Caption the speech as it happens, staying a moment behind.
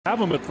Have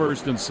him at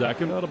first and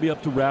second. That'll be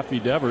up to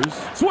Rafi Devers.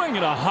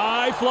 Swinging a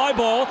high fly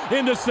ball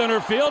into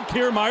center field.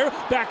 Kiermaier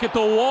back at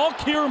the wall.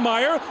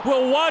 Kiermaier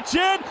will watch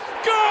it.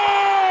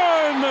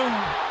 Gone!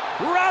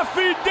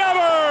 Rafi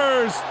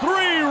Devers,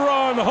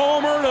 3-run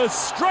homer to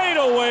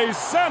straightaway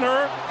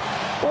center.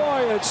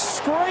 Boy, it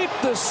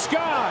scraped the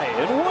sky,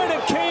 and when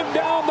it came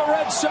down, the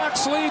Red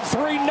Sox lead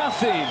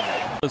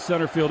 3-0. The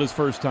center field his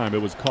first time.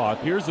 It was caught.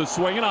 Here's a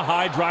swing and a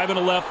high drive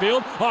into left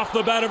field. Off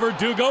the bat of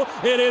Verdugo.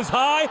 It is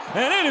high,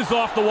 and it is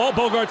off the wall.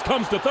 Bogaerts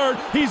comes to third.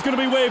 He's going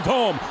to be waved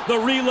home. The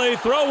relay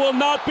throw will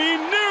not be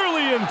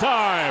nearly in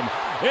time.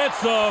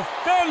 It's a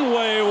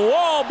Fenway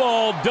wall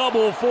ball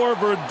double for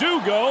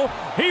Verdugo.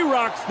 He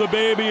rocks the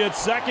baby at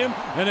second,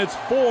 and it's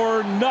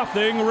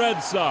 4-0 Red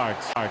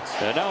Sox.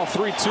 And now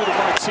 3-2 to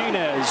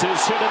Martinez.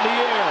 His hit in the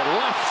air,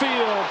 left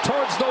field,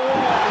 towards the wall,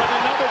 and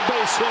another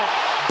base hit.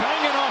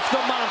 Banging off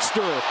the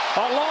monster.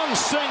 A long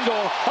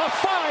single, a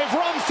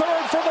 5-run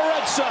third for the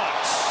Red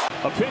Sox.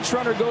 A pinch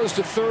runner goes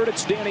to third.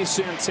 It's Danny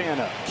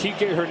Santana.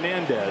 Kike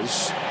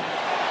Hernandez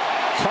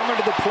coming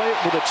to the plate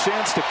with a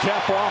chance to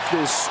cap off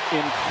this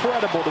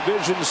incredible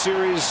division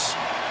series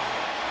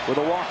with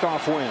a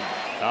walk-off win.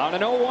 On an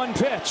 0-1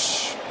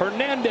 pitch,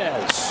 Hernandez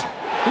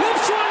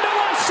lifts one to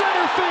left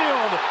center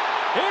field.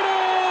 It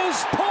is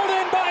pulled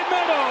in by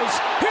Meadows.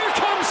 Here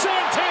comes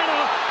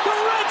Santana. The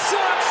Red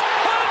Sox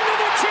onto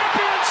the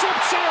championship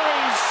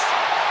series.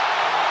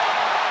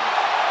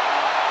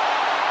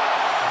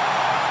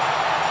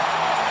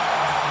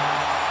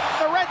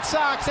 The Red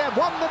Sox have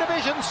won the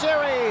division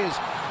series.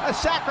 A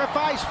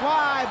sacrifice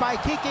fly by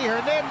Kike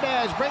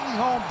Hernandez, bringing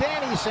home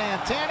Danny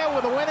Santana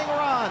with a winning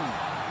run.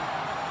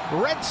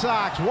 Red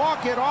Sox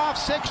walk it off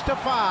 6-5.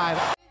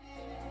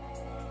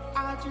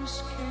 I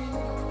just came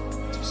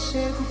to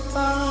say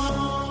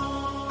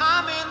goodbye.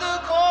 I'm in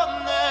the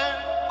corner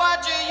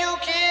watching you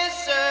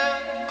kiss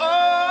her.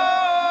 Oh.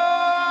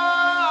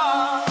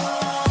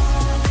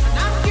 And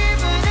I'm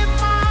giving it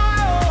my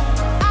all.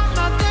 I'm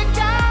not the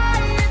guy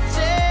you're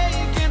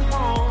taking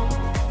home.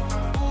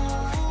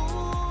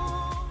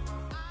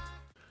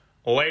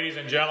 Ladies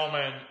and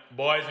gentlemen,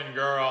 boys and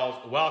girls,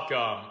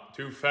 welcome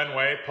to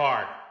Fenway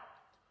Park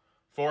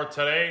for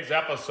today's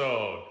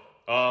episode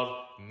of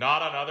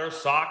Not Another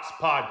Sox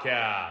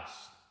Podcast.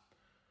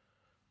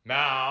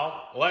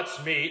 Now,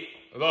 let's meet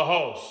the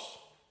hosts.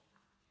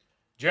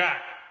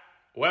 Jack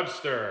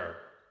Webster,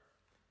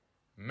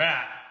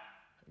 Matt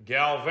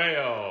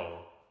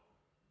Galveo,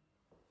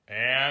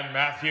 and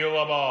Matthew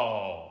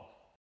LeBeau.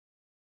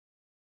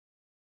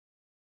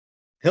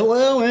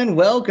 Hello and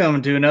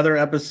welcome to another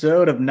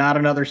episode of Not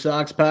Another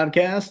Sox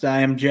Podcast.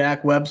 I am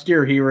Jack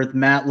Webster here with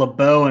Matt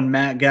LeBeau and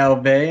Matt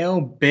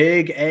Galveo.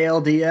 Big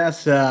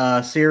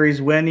ALDS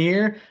series win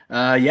here.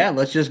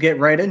 Let's just get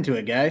right into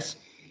it, guys.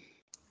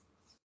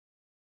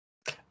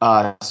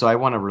 So I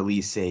want to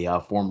release a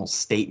formal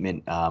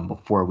statement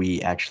before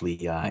we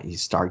actually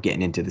start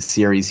getting into the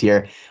series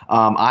here.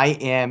 I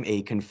am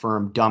a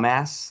confirmed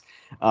dumbass.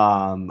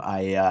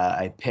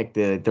 I picked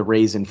the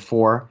Rays in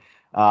 4.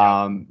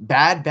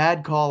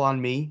 Bad call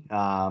on me.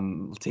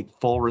 I'll take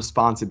full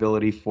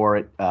responsibility for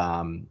it.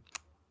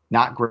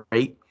 Not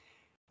great.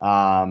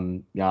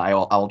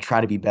 I'll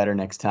try to be better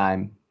next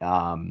time.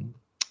 And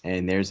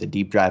there's a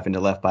deep drive into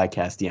left by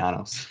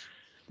Castellanos.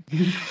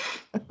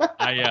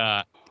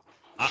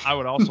 I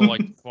would also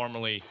like to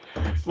formally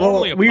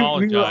apologize. We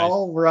were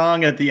all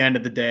wrong at the end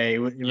of the day.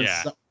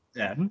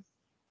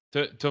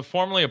 To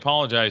formally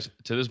apologize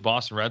to this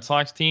Boston Red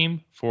Sox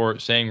team for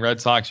saying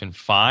Red Sox in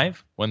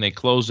 5 when they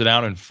closed it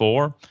out in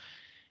 4.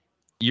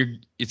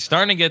 It's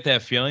starting to get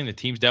that feeling. The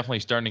team's definitely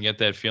starting to get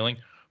that feeling.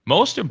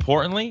 Most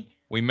importantly,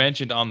 we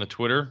mentioned on the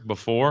Twitter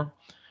before,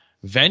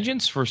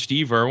 vengeance for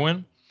Steve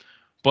Irwin.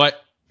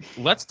 But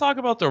let's talk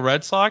about the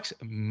Red Sox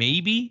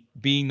maybe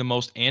being the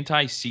most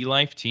anti-sea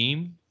life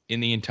team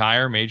in the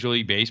entire Major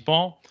League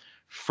Baseball.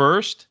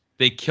 First,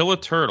 they kill a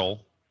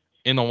turtle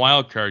in the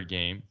wild card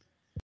game.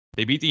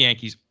 They beat the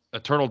Yankees.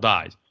 A turtle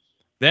dies.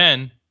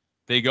 Then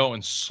they go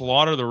and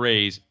slaughter the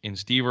Rays in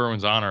Steve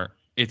Irwin's honor.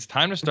 It's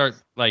time to start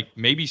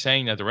maybe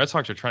saying that the Red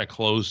Sox are trying to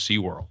close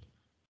SeaWorld.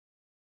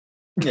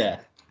 Yeah.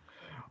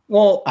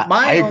 Well,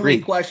 my I only agree.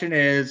 question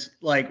is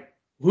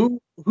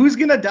who's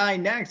gonna die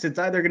next? It's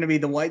either gonna be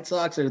the White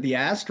Sox or the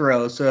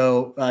Astros.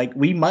 So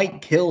we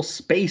might kill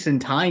space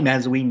and time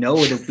as we know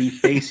it if we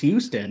face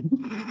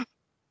Houston.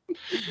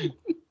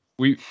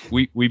 We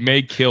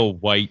may kill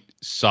White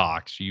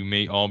Socks. You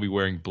may all be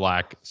wearing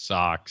black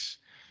socks,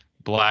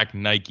 black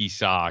Nike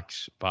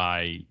socks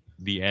by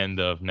the end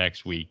of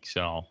next week.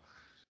 So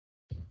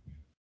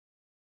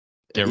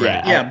get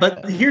ready. Yeah,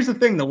 but here's the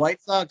thing: the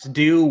White Sox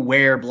do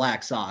wear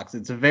black socks.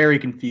 It's a very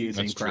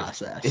confusing That's true.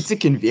 process.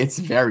 It's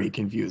very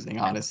confusing,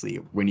 honestly,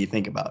 when you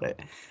think about it.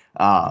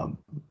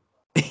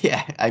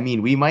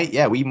 We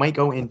might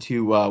go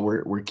into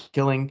we're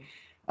killing.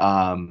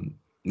 I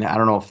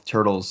don't know if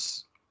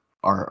turtles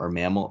are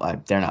mammal.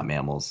 They're not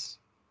mammals.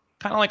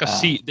 Kind of like a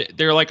sea.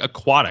 They're like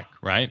aquatic,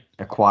 right?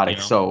 Aquatic.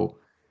 You know? So,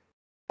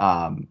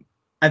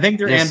 I think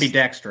they're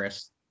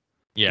ambidextrous.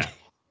 Yeah.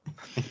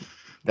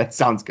 that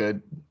sounds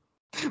good.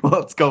 Well,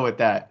 let's go with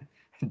that.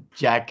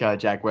 Jack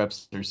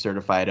Webster,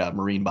 certified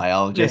marine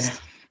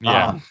biologist.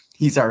 Yeah.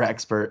 He's our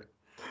expert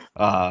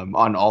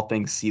on all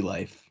things sea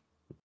life.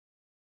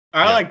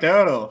 I like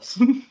turtles.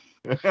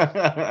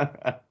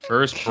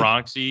 First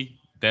Bronxy,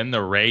 then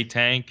the Ray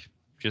tank.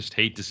 Just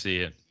hate to see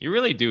it. You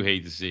really do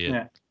hate to see it.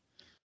 Yeah.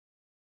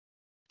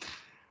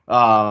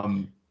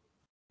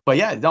 But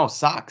yeah, no,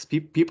 Sox.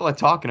 People are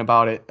talking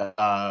about it.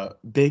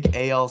 Big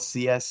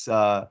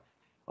ALCS,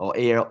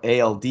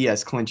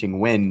 ALDS clinching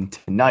win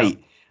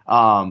tonight.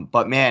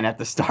 But man, at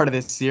the start of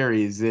this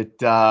series,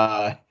 it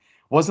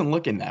wasn't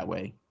looking that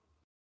way.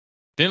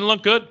 Didn't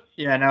look good.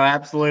 Yeah, no,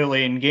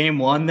 absolutely. In game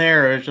one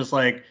there, it was just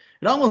like,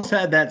 it almost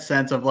had that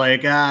sense of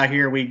like,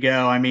 here we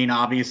go. I mean,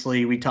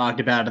 obviously, we talked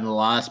about it in the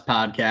last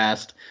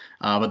podcast,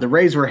 but the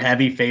Rays were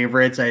heavy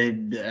favorites.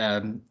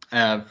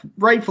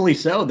 Rightfully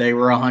so. They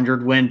were a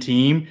 100-win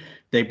team.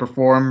 They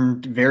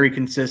performed very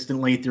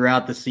consistently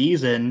throughout the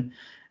season.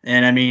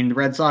 And, I mean, the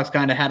Red Sox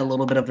kind of had a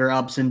little bit of their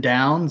ups and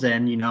downs.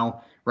 And, you know,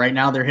 right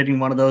now they're hitting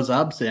one of those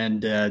ups,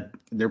 and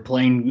they're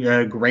playing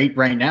great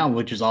right now,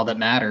 which is all that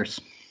matters.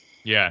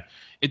 Yeah.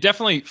 It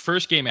definitely,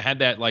 first game, it had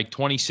that like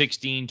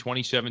 2016,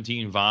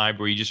 2017 vibe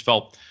where you just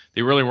felt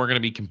they really weren't going to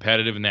be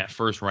competitive in that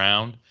first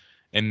round.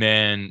 And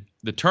then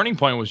the turning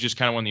point was just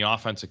kind of when the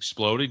offense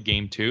exploded,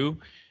 game two,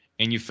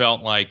 and you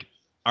felt like,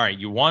 all right,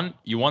 you won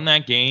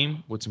that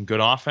game with some good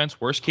offense.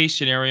 Worst case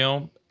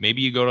scenario,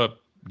 maybe you go to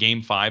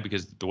game five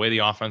because the way the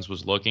offense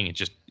was looking, it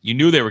just, you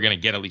knew they were going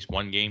to get at least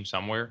one game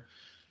somewhere.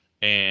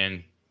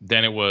 And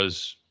then it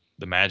was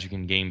the magic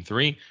in game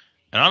three.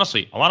 And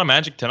honestly, a lot of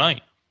magic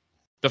tonight.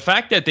 The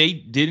fact that they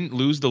didn't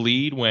lose the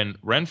lead when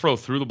Renfroe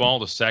threw the ball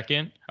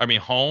to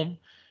home,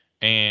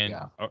 and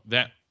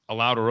that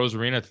allowed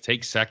Rosarina to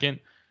take second.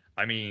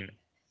 I mean,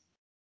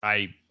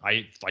 I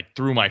like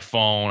threw my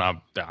phone.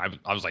 I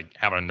was like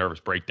having a nervous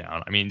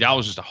breakdown. I mean, that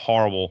was just a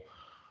horrible,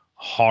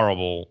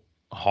 horrible,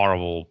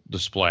 horrible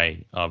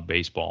display of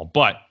baseball.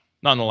 But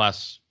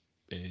nonetheless,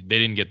 they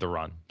didn't get the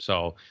run.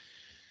 So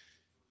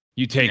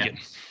you take it.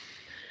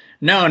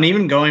 No, and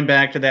even going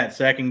back to that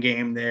second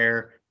game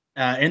there,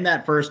 in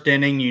that first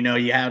inning, you know,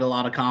 you had a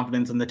lot of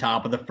confidence in the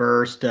top of the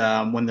first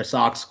when the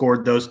Sox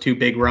scored those two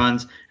big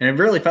runs. And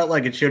it really felt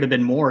like it should have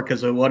been more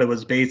because of what it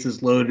was,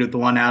 bases loaded with the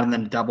one out and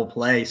then a double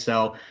play.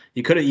 So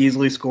you could have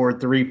easily scored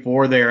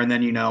 3-4 there. And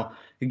then, you know,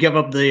 you give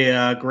up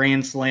the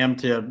grand slam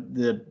to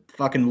the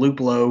fucking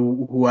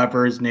Luplo,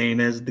 whoever his name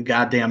is, the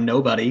goddamn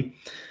nobody.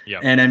 Yeah.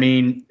 And I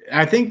mean,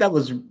 I think that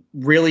was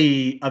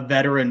really a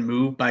veteran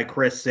move by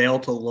Chris Sale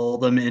to lull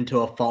them into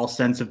a false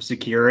sense of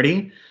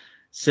security,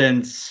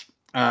 since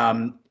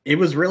it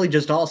was really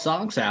just all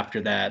Sox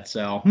after that.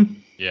 So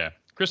yeah,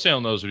 Chris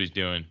Sale knows what he's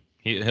doing.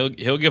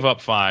 He'll give up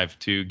 5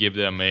 to give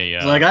them a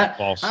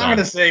false. I'm going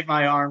to save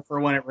my arm for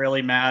when it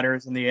really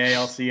matters in the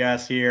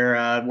ALCS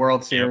here,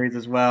 World Series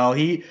as well.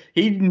 He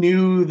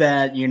knew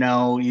that, you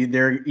know,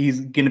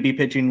 he's going to be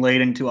pitching late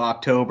into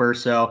October,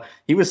 so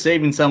he was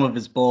saving some of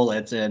his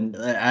bullets, and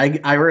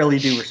I really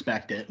do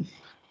respect it.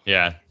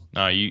 Yeah,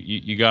 no,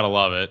 you got to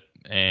love it.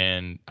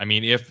 And I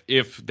mean,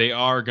 if they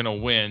are going to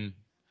win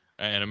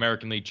an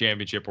American League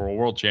Championship or a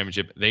World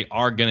Championship, they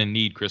are going to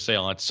need Chris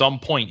Sale at some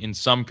point in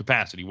some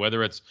capacity,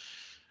 whether it's,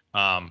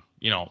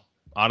 you know,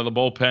 out of the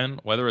bullpen,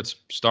 whether it's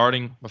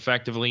starting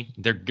effectively,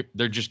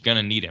 they're just going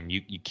to need him.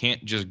 You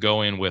can't just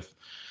go in with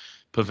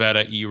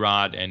Pivetta,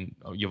 Erod, and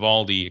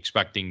Eovaldi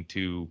expecting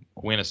to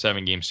win a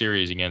 7-game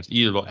series against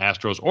either the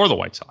Astros or the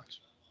White Sox.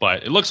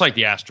 But it looks like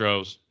the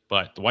Astros,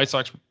 but the White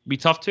Sox be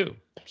tough too.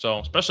 So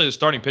especially the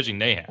starting pitching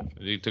they have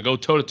to go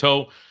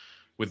toe-to-toe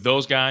with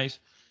those guys,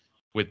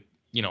 with,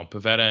 you know,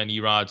 Pivetta and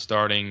Erod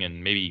starting,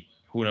 and maybe,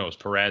 who knows,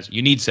 Perez.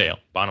 You need Sale.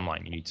 Bottom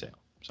line, you need Sale.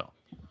 So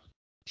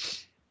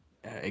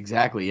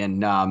exactly,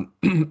 and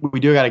we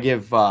do got to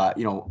give,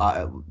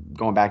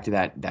 going back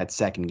to that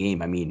second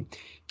game. I mean,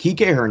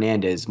 Kike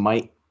Hernandez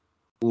might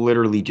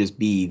literally just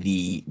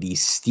be the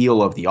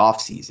steal of the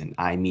offseason.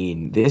 I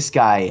mean, this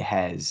guy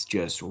has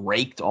just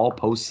raked all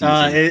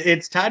postseason.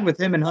 It's tied with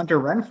him and Hunter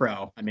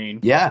Renfroe. I mean,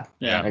 yeah,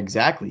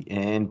 exactly,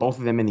 and both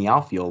of them in the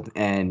outfield.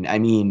 And I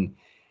mean,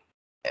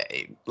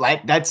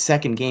 like that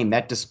second game,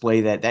 that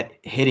display, that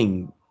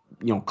hitting,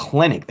 you know,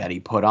 clinic that he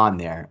put on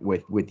there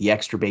with the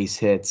extra base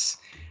hits,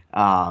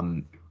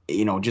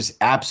 you know, just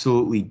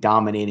absolutely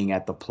dominating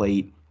at the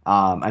plate.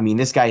 I mean,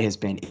 this guy has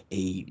been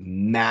a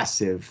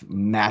massive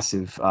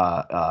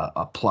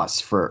a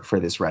plus for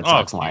this Red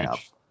Sox lineup.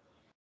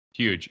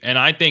 Huge. And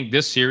I think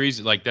this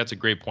series, like, that's a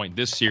great point.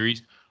 This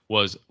series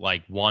was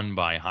like won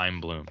by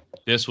Chaim Bloom.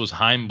 This was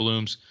Chaim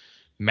Bloom's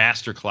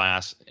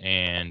masterclass,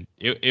 and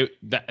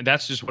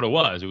that's just what it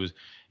was. It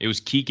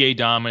was Kike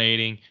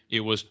dominating.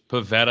 It was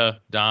Pivetta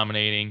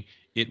dominating.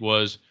 It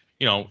was,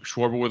 you know,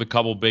 Schwarber with a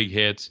couple big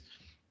hits.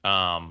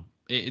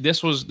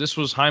 This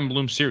was Chaim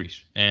Bloom's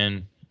series,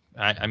 and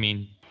I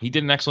mean, he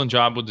did an excellent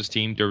job with this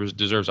team.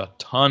 Deserves a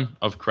ton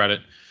of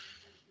credit,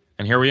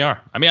 and here we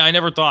are. I mean, I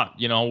never thought,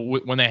 you know,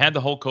 when they had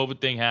the whole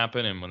COVID thing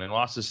happen and when they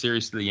lost the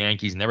series to the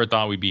Yankees, never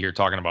thought we'd be here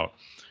talking about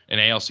an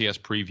ALCS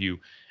preview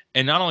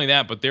And not only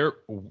that, but they're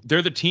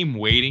the team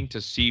waiting to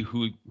see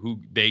who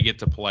they get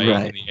to play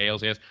in the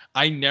ALCS.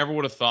 I never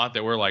would have thought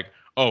that we're like,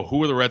 oh,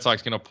 who are the Red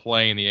Sox going to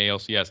play in the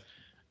ALCS?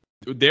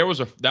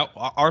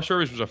 Our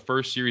series was a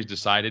first series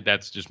decided.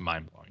 That's just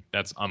mind blowing.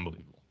 That's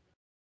unbelievable.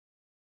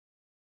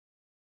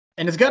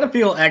 And it's got to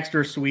feel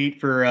extra sweet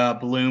for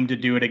Bloom to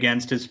do it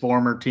against his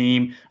former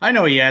team. I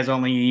know he has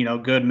only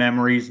good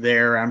memories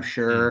there, I'm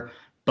sure,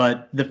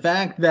 but the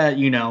fact that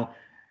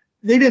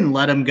they didn't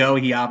let him go.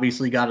 He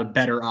obviously got a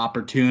better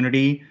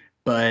opportunity,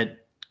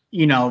 but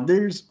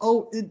there's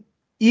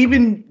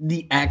even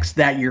the ex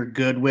that you're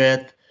good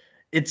with,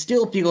 it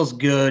still feels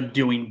good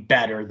doing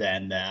better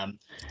than them.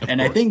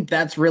 I think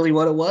that's really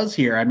what it was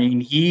here. I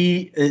mean,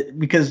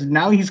 because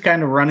now he's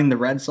kind of running the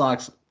Red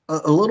Sox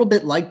a little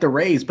bit like the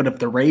Rays, but if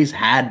the Rays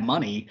had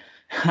money,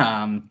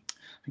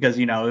 because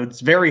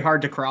it's very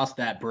hard to cross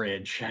that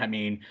bridge. I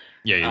mean,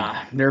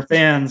 their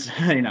fans,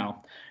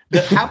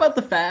 how about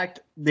the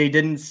fact they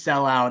didn't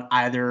sell out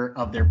either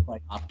of their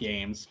playoff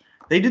games?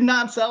 They did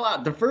not sell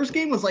out. The first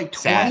game was like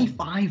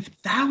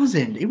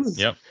 25,000. It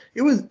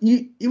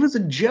was a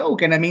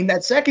joke. And I mean,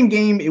 that second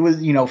game, it was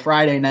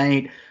Friday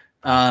night.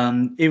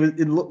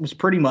 It was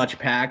pretty much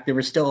packed. There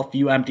were still a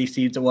few empty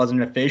seats. It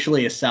wasn't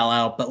officially a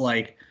sellout, but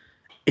like,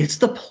 it's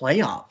the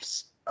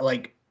playoffs.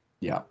 Like,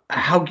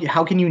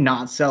 how can you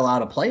not sell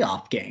out a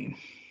playoff game?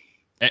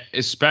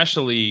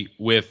 Especially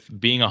with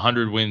being a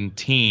 100-win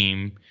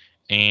team.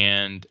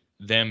 And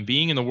them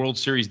being in the World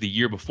Series the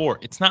year before,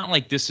 it's not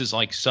like this is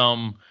like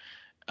some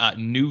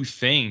new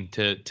thing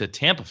to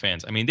Tampa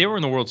fans. I mean, they were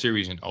in the World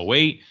Series in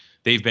 2008.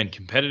 They've been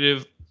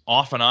competitive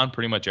off and on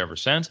pretty much ever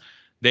since.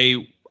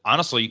 They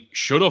honestly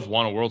should have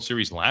won a World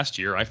Series last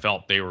year. I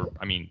felt it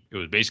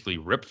was basically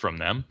ripped from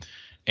them.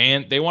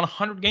 And they won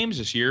 100 games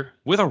this year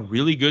with a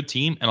really good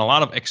team and a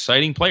lot of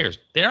exciting players.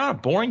 They're not a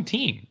boring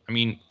team. I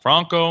mean,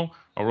 Franco,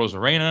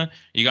 Rosarena,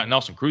 you got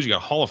Nelson Cruz, you got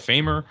a Hall of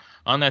Famer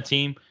on that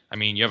team. I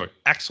mean, you have an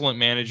excellent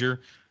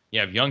manager. You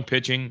have young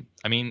pitching.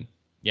 I mean,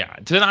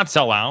 to not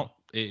sell out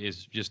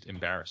is just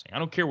embarrassing. I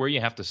don't care where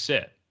you have to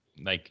sit.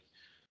 Like,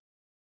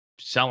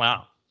 sell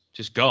out.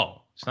 Just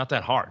go. It's not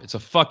that hard. It's a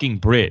fucking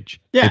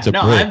bridge. Yeah, it's a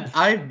bridge.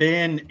 I've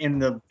been in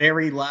the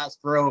very last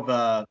row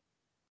of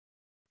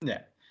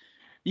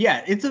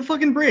Yeah, it's a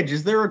fucking bridge.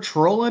 Is there a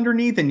troll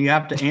underneath and you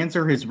have to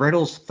answer his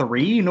riddles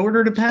 3 in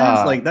order to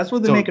pass? That's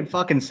what they make it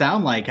fucking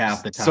sound like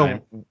half the time. So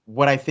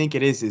what I think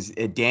it is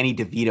Danny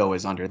DeVito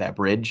is under that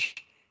bridge,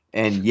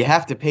 and you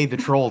have to pay the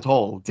troll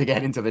toll to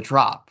get into the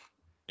trop.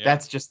 Yeah.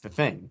 That's just the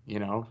thing,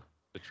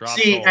 The trop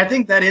See, toll. I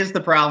think that is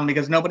the problem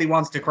because nobody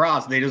wants to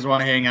cross. They just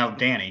want to hang out with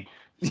Danny.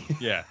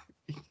 Yeah.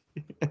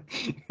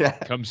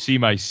 Come see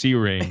my C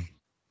ring.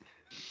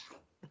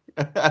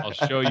 I'll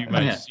show you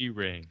my C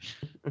ring.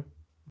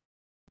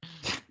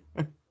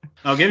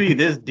 I'll give you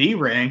this D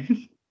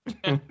ring.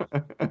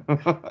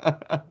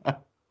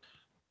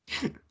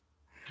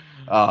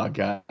 Oh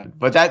God!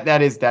 But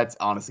that's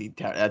honestly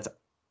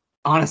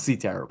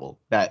terrible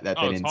that they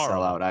didn't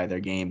sell out either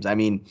games. I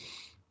mean,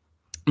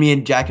 me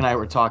and Jack and I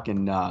were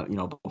talking,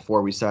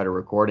 before we started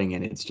recording,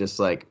 and it's just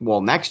like,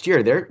 well, next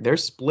year they're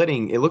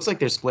splitting. It looks like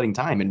they're splitting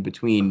time in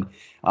between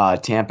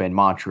Tampa and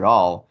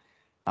Montreal.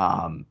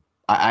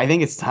 I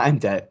think it's time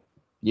that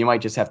you might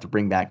just have to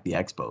bring back the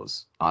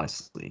Expos,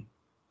 honestly.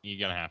 You're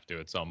going to have to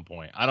at some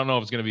point. I don't know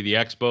if it's going to be the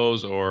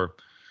Expos or,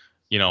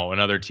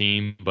 another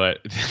team, but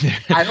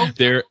I don't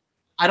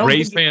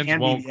Rays think it fans can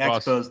won't be the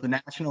cross. Expos. The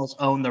Nationals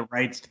own the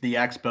rights to the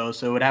Expos,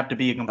 so it would have to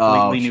be a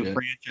completely new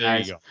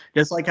franchise.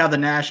 Just like how the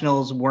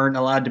Nationals weren't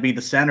allowed to be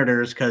the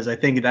Senators, because I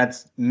think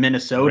that's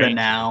Minnesota Rangers.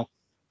 now.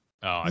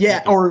 Oh,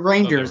 or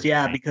Rangers,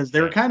 because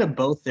they were kind of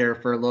both there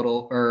for a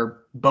little,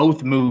 or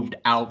both moved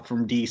out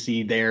from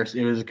DC there. So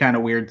it was a kind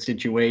of weird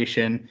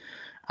situation.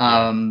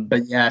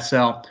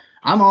 So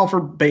I'm all for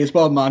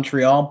baseball in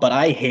Montreal, but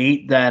I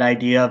hate that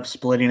idea of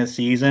splitting a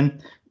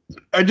season.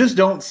 I just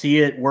don't see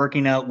it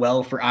working out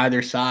well for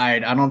either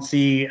side. I don't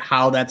see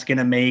how that's going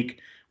to make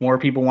more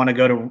people want to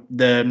go to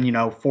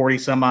the 40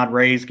 some odd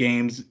Rays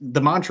games.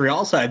 The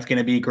Montreal side's going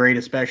to be great,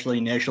 especially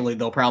initially.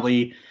 They'll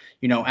probably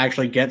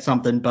actually get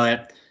something,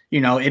 but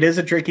it is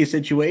a tricky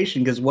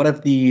situation because what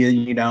if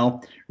the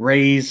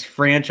Rays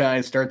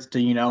franchise starts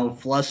to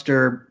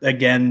fluster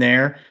again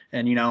there,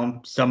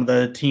 and some of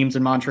the teams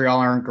in Montreal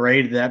aren't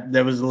great.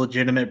 That was a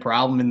legitimate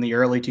problem in the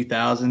early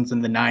 2000s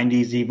and the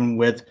 90s, even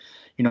with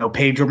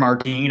Pedro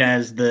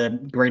Martinez, the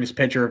greatest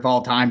pitcher of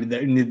all time.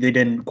 They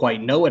didn't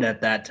quite know it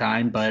at that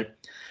time, but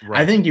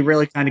right. I think you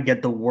really kind of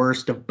get the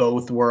worst of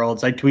both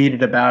worlds. I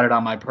tweeted about it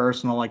on my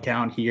personal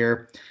account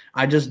here.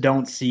 I just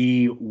don't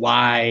see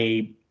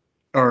why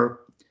or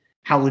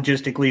how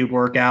logistically it would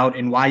work out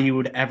and why you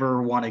would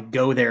ever want to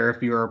go there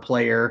if you're a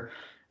player,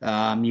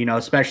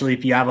 especially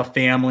if you have a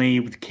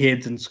family with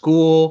kids in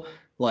school.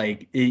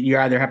 Like, you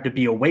either have to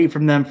be away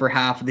from them for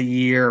half of the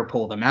year or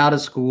pull them out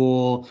of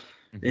school.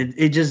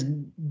 It just,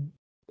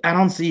 I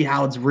don't see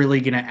how it's really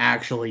going to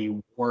actually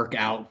work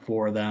out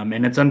for them,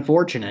 and it's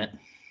unfortunate.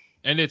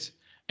 And it's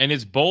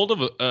bold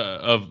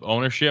of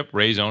ownership,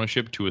 Rays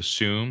ownership, to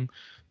assume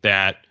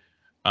that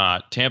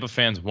Tampa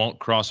fans won't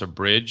cross a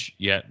bridge,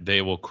 yet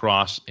they will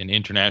cross an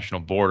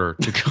international border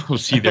to go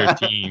see their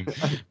team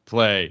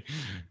play.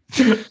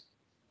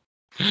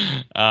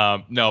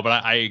 No,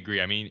 but I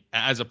agree. I mean,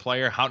 as a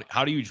player,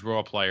 how do you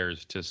draw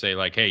players to say,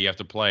 like, hey, you have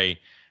to play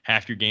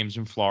half your games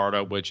in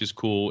Florida, which is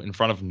cool, in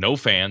front of no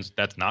fans?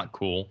 That's not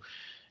cool.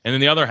 And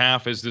then the other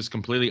half is this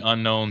completely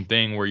unknown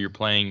thing where you're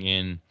playing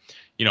in,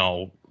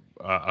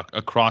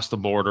 across the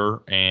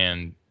border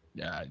and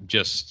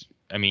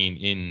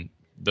in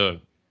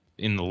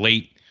the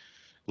late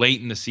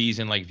in the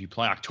season, like if you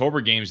play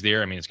October games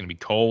there, I mean, it's going to be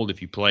cold.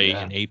 If you play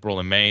in April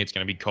and May, it's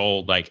going to be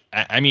cold. Like,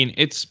 I mean,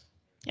 it's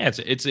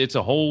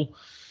a whole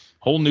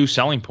new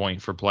selling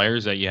point for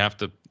players that you have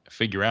to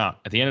figure out.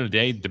 At the end of the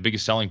day, the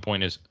biggest selling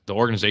point is the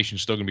organization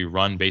is still going to be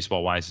run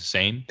baseball wise the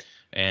same.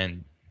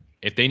 And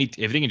if they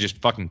can just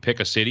fucking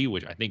pick a city,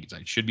 which I think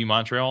it should be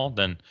Montreal,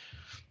 then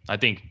I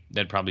think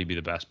that'd probably be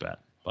the best bet.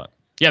 But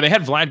yeah, they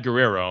had Vlad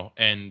Guerrero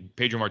and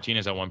Pedro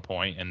Martinez at one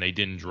point, and they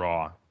didn't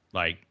draw.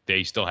 Like,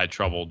 they still had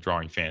trouble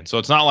drawing fans. So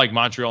it's not like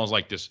Montreal is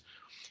like this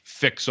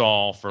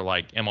fix-all for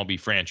like MLB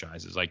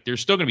franchises. Like,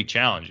 there's still going to be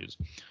challenges.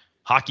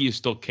 Hockey is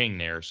still king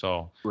there,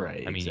 so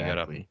right. I mean,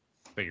 exactly. You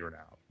gotta figure it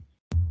out.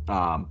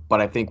 But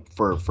I think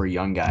for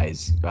young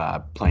guys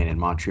playing in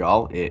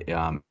Montreal, it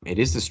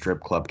is the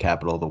strip club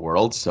capital of the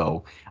world.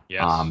 So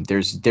yes.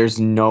 There's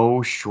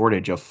no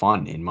shortage of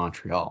fun in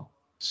Montreal.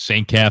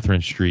 St.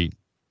 Catherine Street.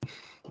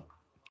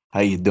 How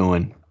you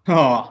doing? Oh,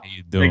 How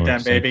you doing, big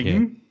time,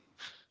 baby.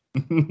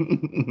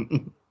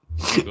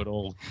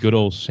 Good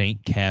old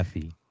St.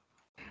 Cathy.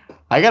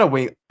 I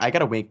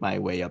gotta make my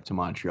way up to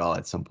Montreal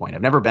at some point.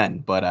 I've never been,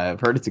 but I've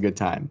heard it's a good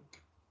time.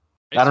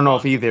 I don't know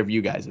if either of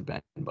you guys have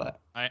been,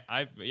 but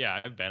I've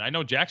been. I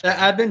know Jack's been.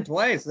 I've been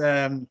twice.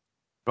 Oh,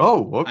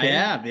 okay. I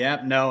have.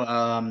 Yeah.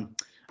 No.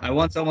 I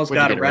once almost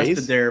got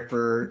arrested there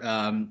for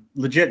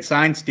legit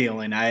sign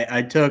stealing.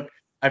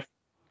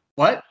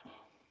 What?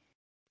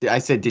 I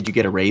said, did you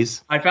get a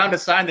raise? I found a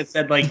sign that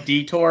said like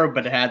detour,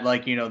 but it had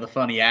like, the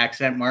funny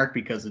accent mark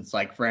because it's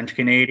like French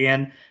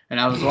Canadian. And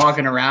I was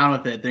walking around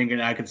with it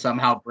thinking I could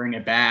somehow bring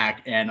it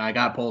back. And I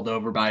got pulled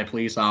over by a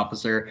police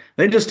officer.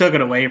 They just took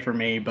it away from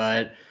me.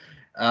 But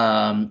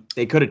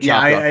they could have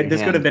chopped off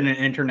this could have been an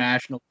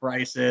international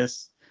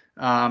crisis.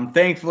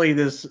 Thankfully,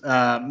 this,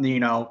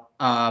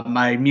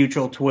 my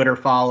mutual Twitter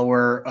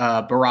follower,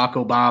 Barack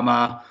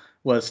Obama,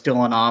 was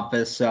still in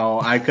office,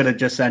 so I could have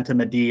just sent him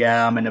a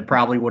DM and it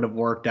probably would have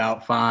worked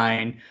out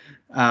fine.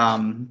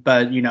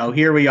 But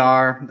here we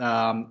are.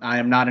 I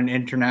am not an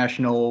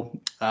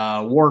international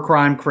war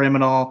crime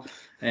criminal,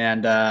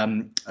 and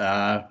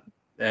I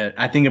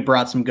think it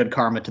brought some good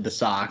karma to the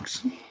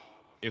Sox.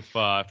 If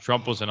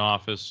Trump was in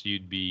office,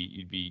 you'd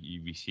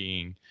be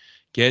seeing,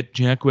 get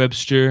Jack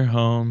Webster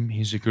home.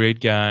 He's a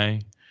great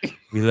guy.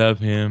 We love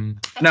him.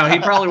 No, he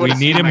probably would. We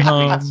need him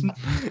home.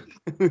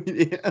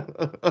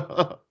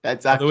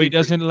 That's although he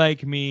doesn't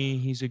like me,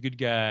 he's a good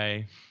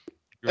guy.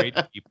 Great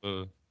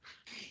people.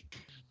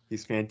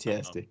 He's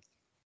fantastic.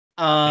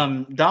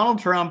 Donald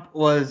Trump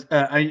was.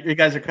 You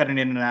guys are cutting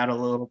in and out a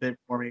little bit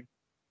for me.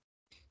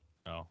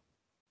 Oh.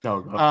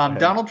 No.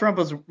 Donald Trump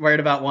was right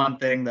about one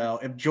thing though.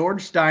 If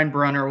George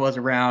Steinbrenner was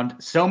around,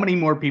 so many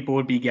more people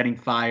would be getting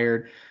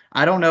fired.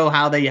 I don't know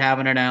how they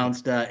haven't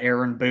announced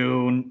Aaron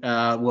Boone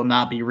will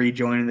not be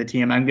rejoining the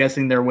team. I'm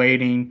guessing they're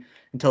waiting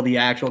until the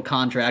actual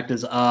contract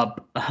is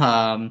up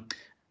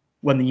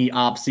when the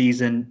off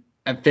season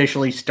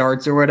officially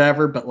starts or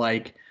whatever. But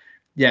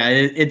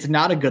it's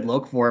not a good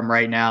look for him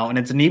right now. And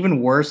it's an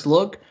even worse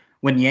look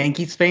when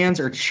Yankees fans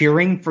are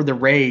cheering for the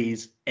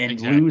Rays and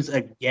lose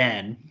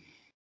again.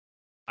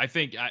 I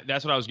think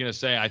that's what I was going to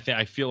say.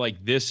 I feel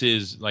like this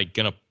is like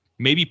going to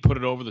maybe put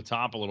it over the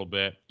top a little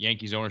bit.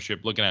 Yankees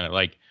ownership looking at it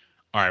like,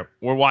 all right,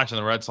 we're watching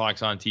the Red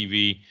Sox on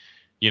TV.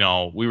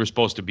 We were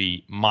supposed to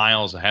be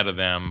miles ahead of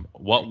them.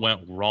 What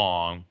went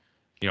wrong?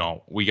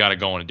 We got to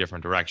go in a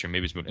different direction.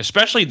 Maybe it's moving.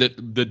 Especially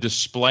the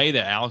display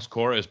that Alex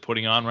Cora is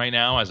putting on right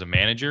now as a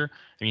manager.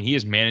 I mean, he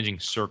is managing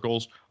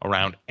circles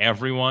around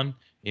everyone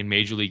in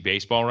Major League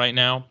Baseball right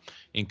now,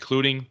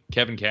 including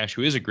Kevin Cash,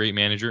 who is a great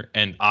manager,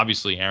 and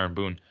obviously Aaron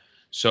Boone.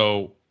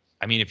 So,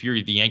 I mean, if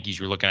you're the Yankees,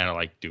 you're looking at it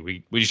like, dude,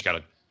 we just got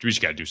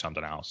to do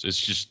something else. It's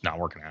just not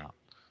working out.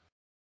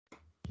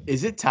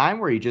 Is it time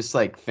where you just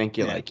think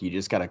you you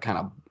just got to kind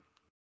of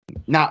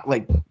not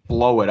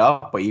blow it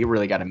up, but you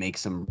really got to make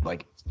some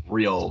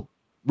real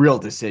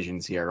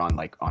decisions here on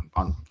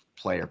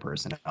player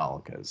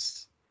personnel?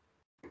 Because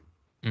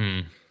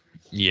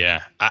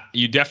yeah,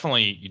 you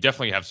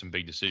definitely have some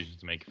big decisions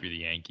to make for the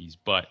Yankees,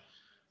 but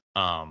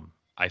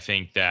I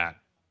think that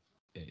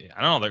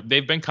I don't know,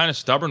 they've been kind of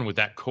stubborn with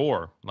that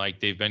core.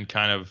 They've been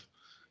kind of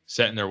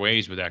set in their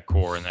ways with that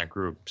core and that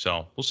group.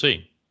 So we'll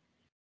see.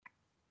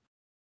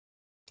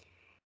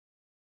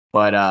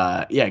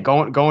 But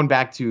going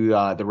back to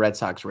the Red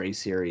Sox Rays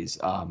series,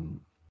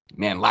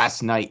 man,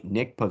 last night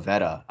Nick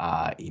Pivetta,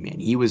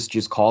 he was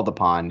just called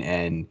upon,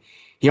 and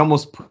he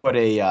almost put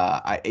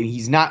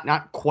he's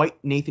not quite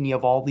Nathan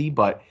Eovaldi,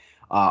 but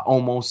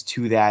almost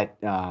to that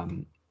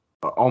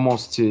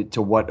almost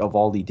to what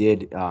Eovaldi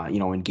did,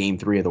 in Game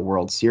 3 of the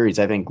World Series.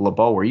 I think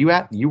LeBeau, were you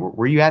at that? You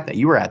were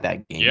at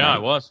that game. Yeah, right? I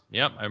was.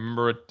 Yep, I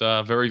remember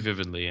it very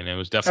vividly, and it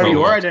was Oh, definitely. you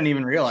were? I didn't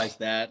even realize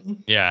that.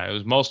 Yeah, it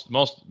was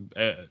most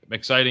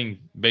exciting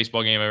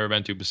baseball game I've ever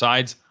been to.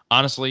 Besides,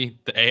 honestly,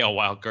 the AL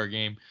wildcard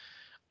game.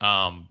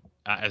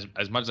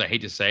 As much as I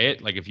hate to say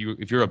it, like if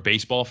you're a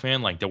baseball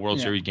fan, like the World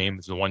Series game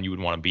is the one you would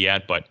want to be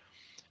at. But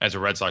as a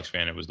Red Sox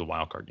fan, it was the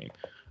wildcard game.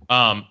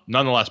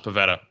 Nonetheless,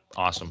 Pivetta,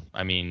 awesome.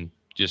 I mean,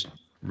 just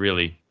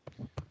really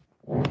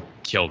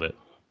killed it.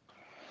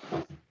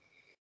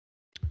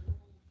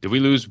 Did we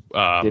lose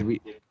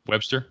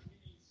Webster?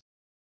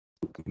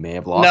 We may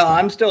have lost No, him.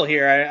 I'm still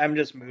here. I'm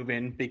just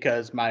moving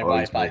because my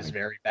Wi-Fi is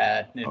very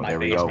bad in my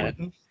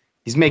basement.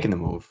 He's making the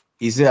move.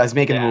 He's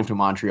making the move to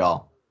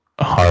Montreal.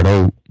 Hard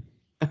out.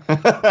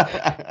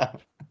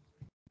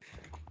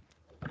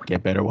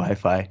 Get better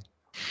Wi-Fi.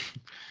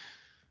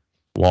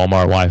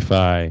 Walmart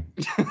Wi-Fi.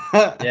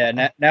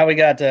 Yeah, now we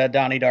got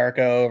Donnie Darko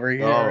over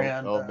here.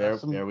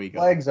 There we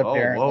go. Legs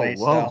apparently.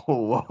 Whoa.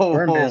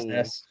 We're in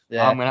business.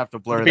 Yeah. I'm gonna have to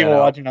blur that people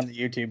out. watching on the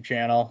YouTube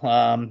channel.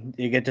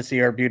 You get to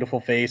see our beautiful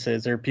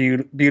faces, our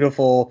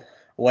beautiful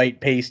white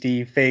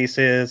pasty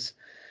faces.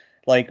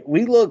 Like,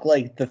 we look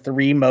like the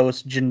three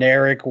most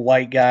generic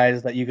white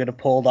guys that you could have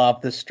pulled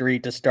off the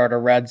street to start a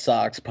Red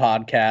Sox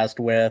podcast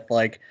with.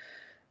 Like,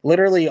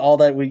 literally all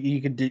that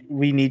we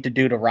need to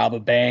do to rob a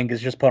bank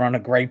is just put on a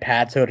gray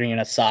Pats hoodie and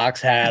a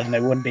Sox hat, and they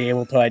wouldn't be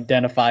able to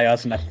identify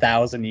us in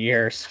 1,000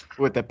 years.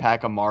 With the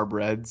pack of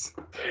Marbreds.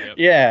 Yep.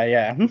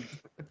 Yeah.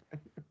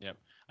 Yep.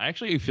 I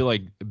actually feel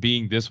like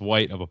being this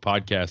white of a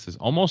podcast is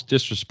almost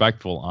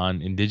disrespectful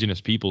on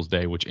Indigenous Peoples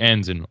Day, which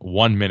ends in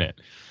 1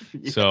 minute.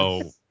 Yes.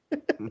 So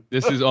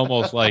this is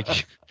almost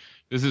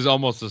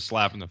a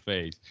slap in the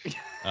face.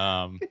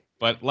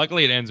 But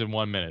luckily it ends in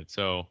 1 minute.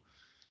 So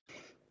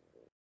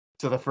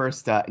the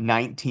first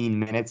 19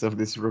 minutes of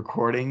this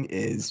recording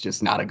is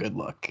just not a good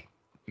look.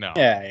 no.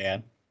 Yeah.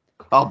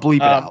 I'll bleep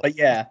it out. But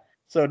yeah,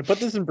 so to put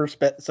this in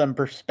some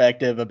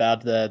perspective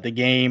about the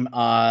game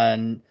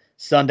on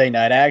Sunday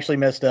night, I actually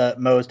missed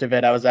most of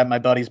it. I was at my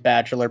buddy's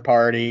bachelor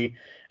party,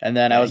 and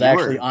then I was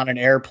actually on an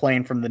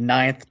airplane from the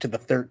 9th to the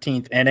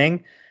 13th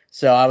inning.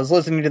 So I was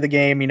listening to the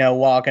game,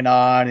 walking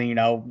on, and,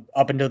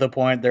 up until the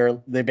point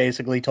they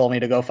basically told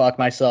me to go fuck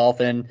myself,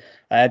 and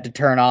I had to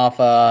turn off,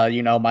 my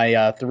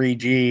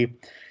 3G.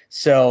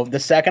 So the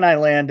second I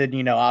landed,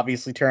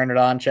 obviously turn it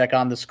on, check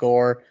on the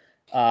score.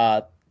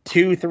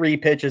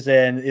 2-3 pitches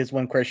in is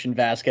when Christian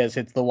Vasquez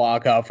hits the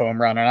walk-off home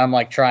run, and I'm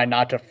like trying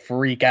not to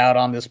freak out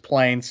on this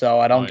plane so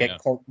I don't get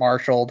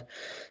court-martialed.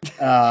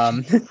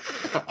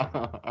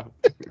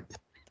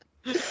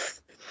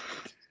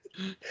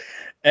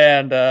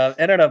 And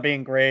ended up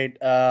being great.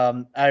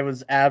 I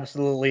was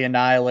absolutely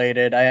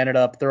annihilated. I ended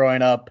up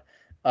throwing up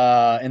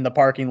in the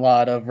parking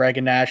lot of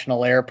Reagan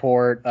National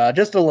Airport,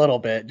 just a little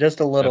bit. That's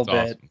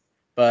awesome.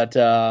 But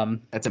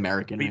that's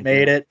American. We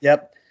made it.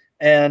 Yep.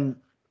 And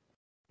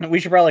we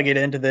should probably get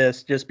into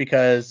this just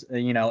because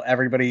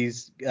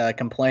everybody's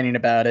complaining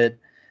about it.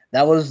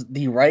 That was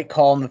the right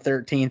call in the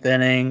 13th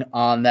inning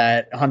on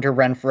that Hunter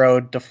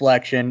Renfroe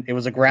deflection. It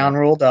was a ground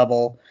rule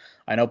double.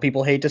 I know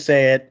people hate to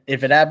say it.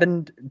 If it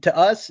happened to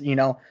us,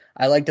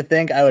 I like to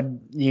think I would,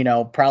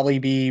 probably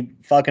be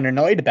fucking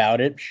annoyed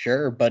about it.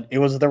 Sure. But it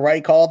was the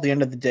right call at the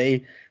end of the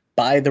day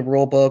by the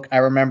rule book. I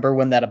remember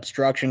when that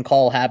obstruction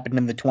call happened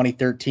in the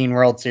 2013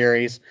 World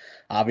Series.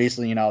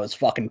 Obviously, I was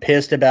fucking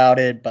pissed about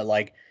it.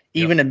 But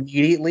even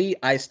immediately,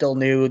 I still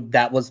knew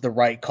that was the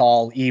right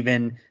call,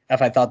 even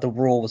if I thought the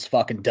rule was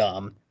fucking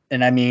dumb.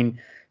 And I mean,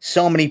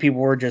 so many people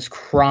were just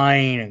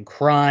crying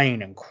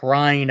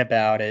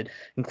about it,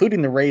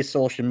 including the Rays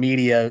social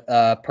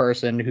media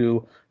person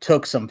who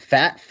took some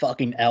fat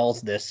fucking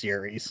L's this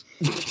series.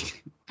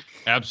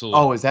 Absolutely.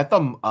 Oh, is that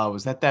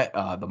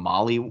the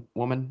Molly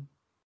woman?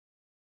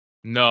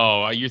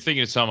 No, you're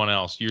thinking of someone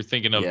else. You're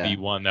thinking of the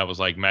one that was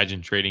like,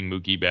 imagine trading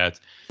Mookie Betts.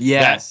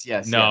 Yes.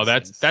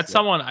 That's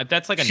someone.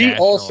 That's like a. She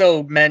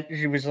also meant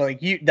she was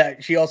like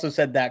she also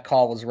said that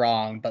call was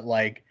wrong, but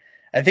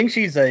I think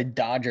she's a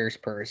Dodgers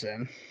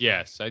person.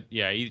 Yes,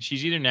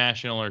 she's either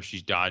national or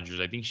she's Dodgers.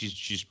 I think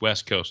she's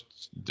West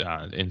Coast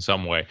in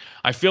some way.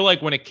 I feel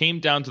like when it came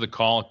down to the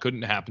call, it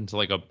couldn't happen to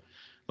I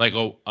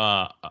don't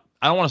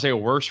want to say a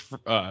worse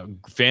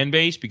fan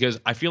base, because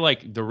I feel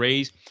like the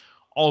Rays,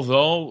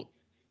 although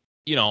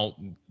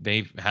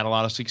they've had a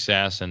lot of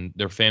success and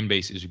their fan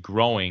base is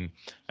growing,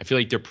 I feel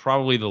like they're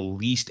probably the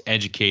least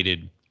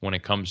educated when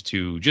it comes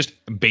to just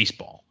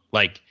baseball.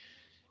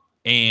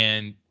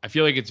 And I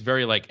feel like it's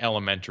very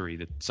elementary,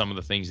 that some of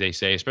the things they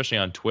say, especially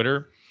on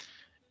Twitter.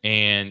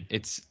 And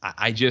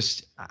I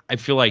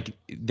feel like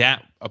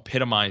that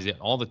epitomized it.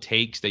 All the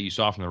takes that you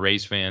saw from the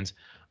Rays fans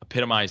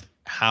epitomized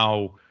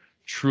how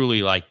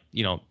truly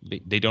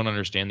they don't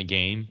understand the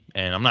game.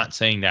 And I'm not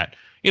saying that,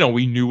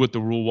 we knew what the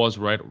rule was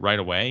right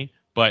away,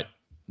 but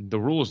the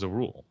rule is the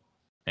rule.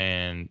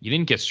 And you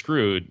didn't get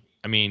screwed.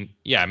 I mean,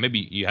 yeah,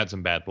 maybe you had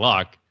some bad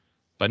luck,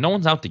 but no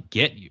one's out to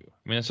get you.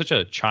 I mean, it's such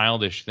a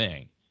childish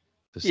thing.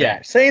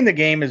 Yeah, saying the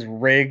game is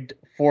rigged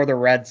for the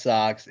Red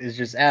Sox is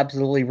just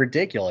absolutely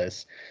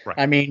ridiculous. Right.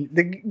 I mean,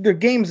 the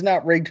game's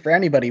not rigged for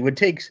anybody. It would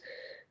take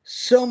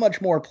so much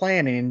more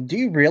planning. Do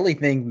you really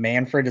think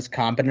Manfred is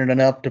competent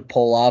enough to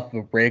pull off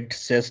a rigged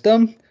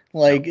system?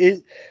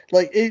 You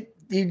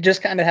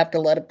just kind of have to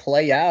let it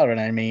play out.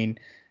 And I mean,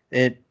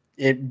 it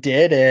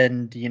did,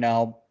 and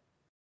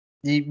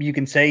you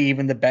can say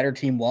even the better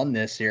team won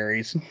this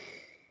series.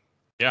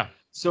 Yeah.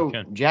 So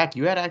Jack,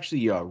 you had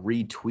actually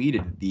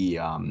retweeted the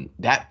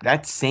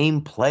that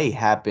same play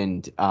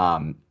happened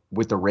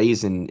with the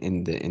Rays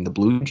in the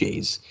Blue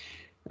Jays.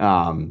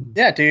 2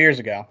 years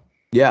ago.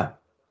 Yeah.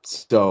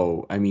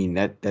 So I mean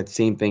that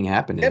same thing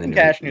happened. Kevin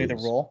Cash knew the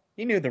rule.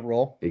 He knew the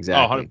rule.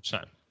 Exactly.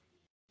 100%.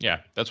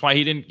 Yeah, that's why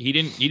he didn't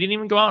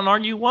even go out and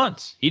argue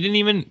once. He didn't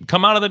even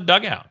come out of the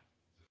dugout.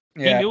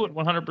 Yeah. He knew it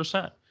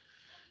 100%.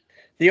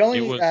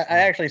 I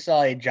actually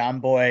saw a John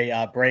Boy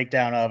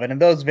breakdown of it, and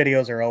those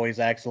videos are always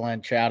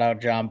excellent. Shout out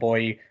John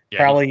Boy,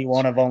 probably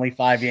one of only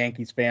 5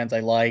 Yankees fans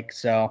I like.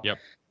 So, yep.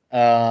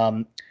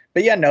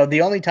 But yeah, no,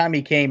 the only time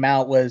he came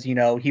out was,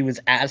 he was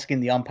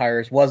asking the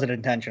umpires, was it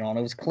intentional? And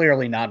it was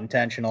clearly not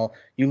intentional.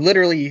 You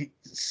literally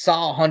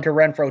saw Hunter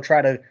Renfroe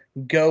try to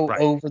go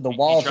over the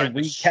walls and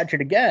catch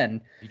it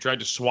again. He tried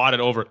to swat it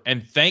over,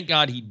 and thank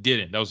God he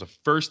didn't. That was the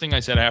first thing I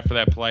said after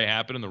that play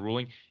happened in the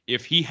ruling.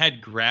 If he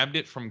had grabbed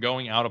it from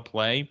going out of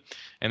play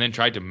and then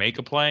tried to make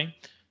a play,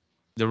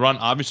 the run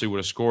obviously would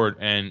have scored.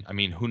 And, I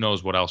mean, who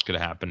knows what else could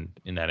have happened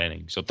in that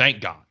inning. So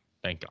thank God.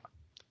 Thank God.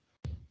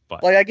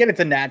 But, I get it's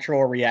a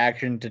natural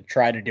reaction to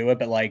try to do it,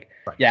 but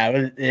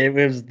it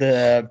was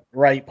the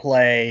right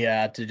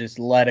play to just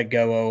let it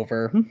go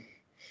over.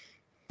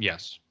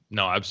 Yes.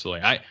 No,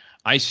 absolutely.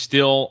 I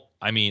still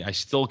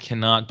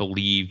cannot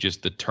believe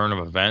just the turn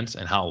of events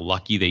and how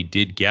lucky they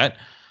did get.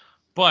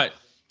 But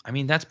I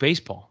mean, that's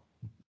baseball.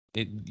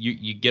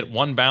 You get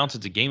one bounce.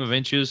 It's a game of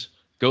inches.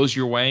 Goes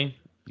your way.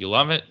 You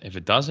love it. If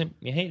it doesn't,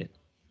 you hate it.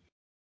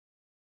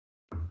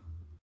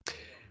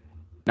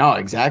 No,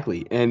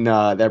 exactly. And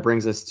that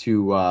brings us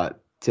to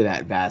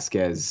that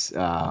Vasquez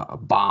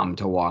bomb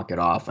to walk it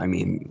off. I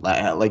mean,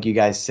 like you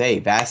guys say,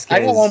 Vasquez.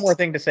 I got one more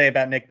thing to say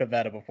about Nick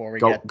Pivetta before we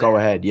get there. Go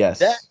ahead, yes.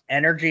 That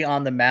energy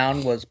on the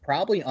mound was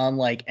probably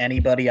unlike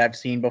anybody I've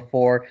seen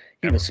before.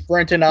 He was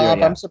sprinting up.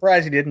 Yeah. I'm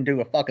surprised he didn't do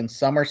a fucking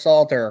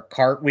somersault or a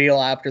cartwheel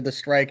after the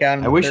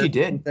strikeout. I wish he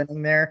did.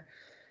 Inning there.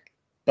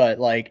 But,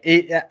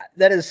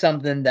 that is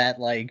something that,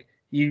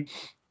 you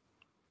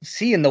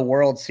see in the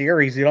World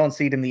Series. You don't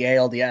see it in the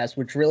ALDS,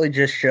 which really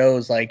just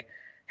shows,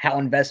 how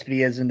invested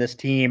he is in this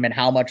team and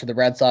how much the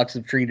Red Sox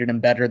have treated him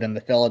better than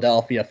the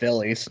Philadelphia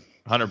Phillies.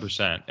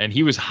 100%. And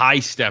he was high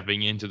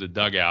stepping into the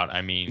dugout.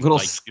 I mean, little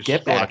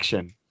skip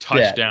action.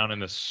 Touchdown in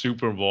the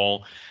Super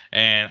Bowl.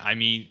 And I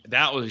mean,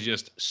 that was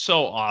just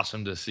so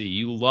awesome to see.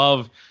 You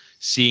love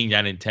seeing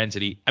that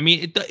intensity. I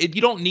mean,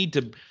 you don't need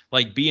to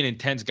be an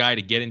intense guy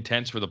to get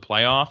intense for the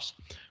playoffs,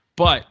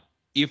 but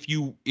if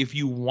you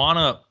want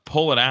to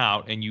pull it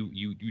out and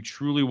you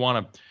truly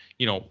want to,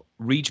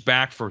 reach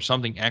back for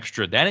something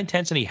extra, that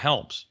intensity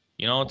helps.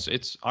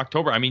 It's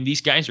October. I mean, these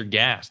guys are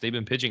gassed. They've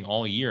been pitching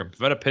all year.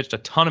 Pivetta pitched a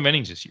ton of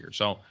innings this year.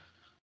 So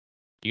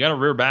you got to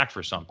rear back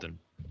for something.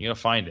 You got to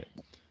find it.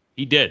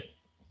 He did.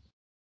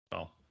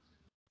 So.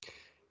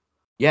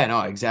 Yeah,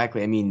 no,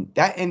 exactly. I mean,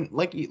 that, and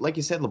like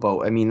you said,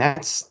 LeBeau, I mean,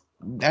 that's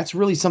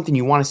really something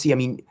you want to see. I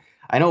mean,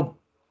 I know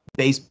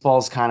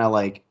baseball's kind of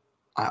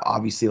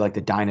obviously the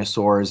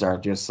dinosaurs are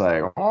just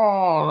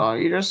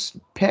you just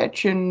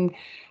pitch and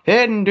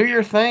hit and do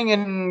your thing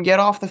and get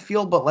off the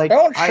field, but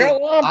don't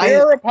show up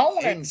your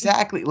opponent.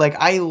 Exactly.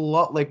 I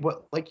love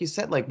what you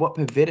said, what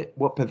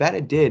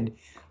Pivetta did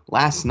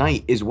last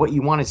night is what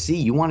you want to see.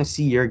 You want to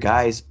see your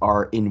guys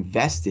are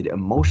invested,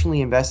 emotionally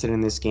invested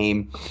in this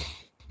game.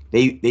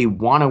 They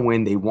want to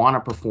win, they want to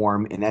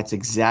perform, and that's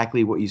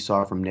exactly what you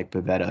saw from Nick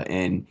Pivetta.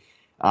 And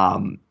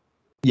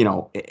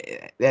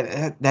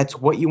that's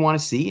what you want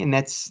to see, and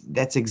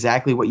that's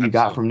exactly what you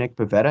got from Nick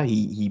Pivetta.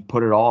 He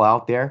put it all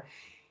out there.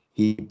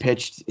 He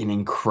pitched an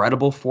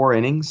incredible 4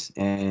 innings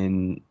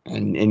and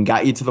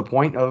got you to the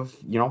point of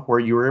where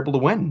you were able to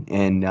win.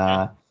 And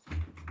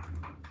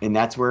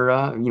that's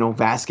where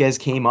Vasquez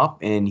came up,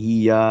 and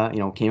he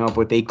came up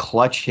with a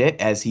clutch hit,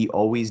 as he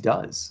always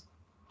does.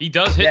 He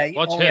does hit he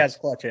clutch only hits. has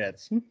clutch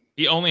hits.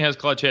 He only has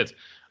clutch hits.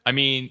 I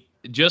mean,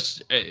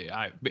 just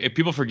if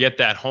people forget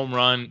that home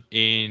run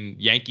in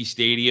Yankee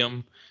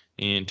Stadium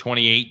in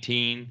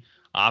 2018,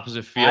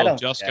 opposite field,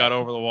 just got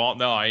over the wall.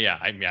 No,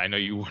 I know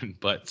you wouldn't,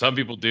 but some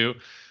people do.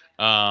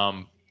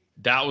 That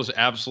was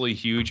absolutely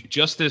huge.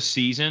 Just this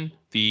season,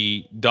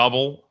 the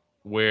double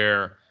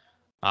where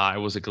it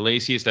was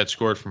Iglesias that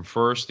scored from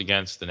first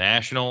against the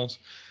Nationals.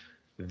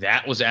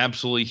 That was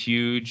absolutely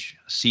huge.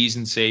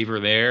 Season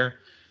saver there.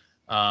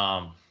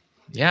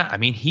 I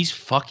mean, he's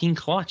fucking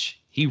clutch.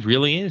 He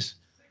really is.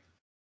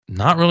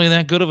 Not really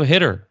that good of a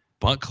hitter,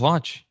 but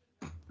clutch.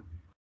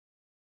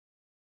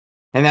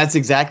 And that's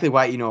exactly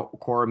why,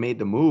 Cora made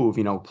the move.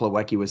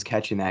 Plawecki was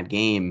catching that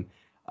game,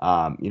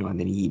 and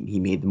then he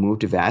made the move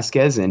to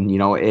Vasquez, and,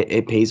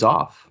 it pays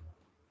off.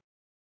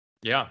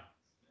 Yeah.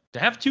 To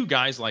have two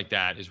guys like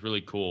that is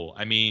really cool.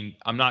 I mean,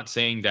 I'm not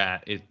saying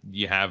that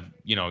you have,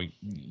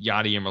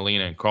 Yadier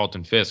Molina and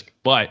Carlton Fisk,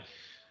 but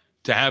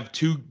to have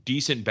two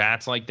decent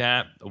bats like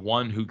that,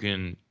 one who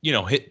can,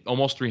 hit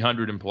almost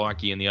 300 in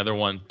Milwaukee and the other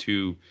one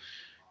to,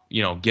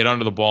 get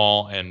under the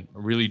ball and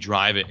really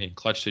drive it in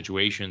clutch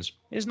situations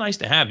is nice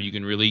to have. You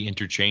can really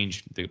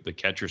interchange the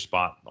catcher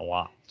spot a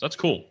lot. So that's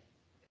cool.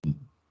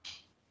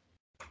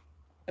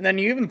 And then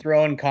you even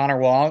throw in Connor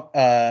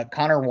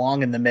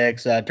Wong in the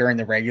mix during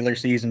the regular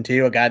season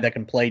too, a guy that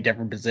can play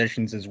different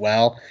positions as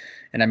well.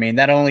 And I mean,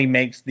 that only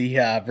makes the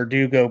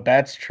Verdugo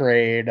Betts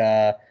trade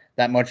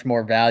that much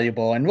more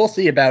valuable. And we'll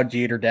see about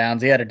Jeter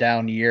Downs. He had a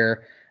down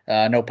year,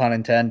 no pun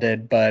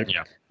intended. But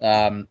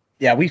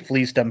yeah, we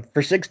fleeced him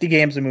for 60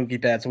 games of Mookie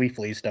Betts. We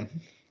fleeced him.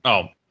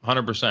 Oh,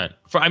 100%.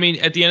 I mean,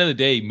 at the end of the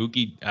day,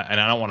 Mookie, and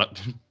I don't want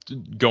to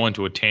go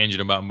into a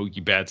tangent about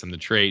Mookie Betts and the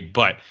trade,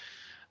 but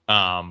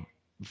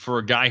for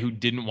a guy who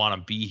didn't want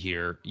to be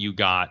here, you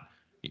got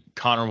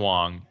Connor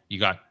Wong, you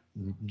got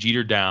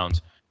Jeter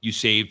Downs, you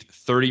saved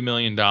 $30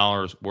 million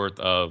worth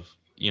of,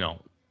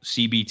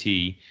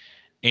 CBT,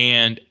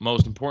 and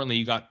most importantly,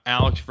 you got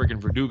Alex freaking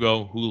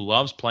Verdugo, who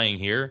loves playing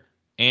here,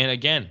 and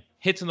again,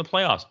 hits in the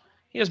playoffs.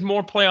 He has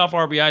more playoff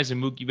RBIs than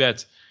Mookie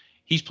Betts.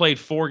 He's played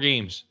 4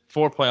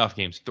 playoff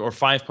games, or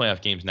 5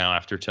 playoff games now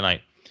after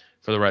tonight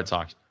for the Red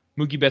Sox.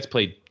 Mookie Betts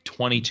played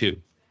 22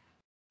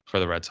 for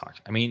the Red Sox.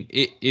 I mean,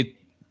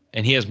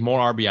 and he has more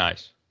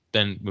RBIs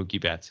than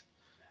Mookie Betts.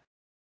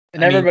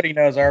 And everybody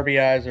knows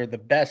RBIs are the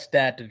best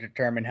stat to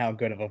determine how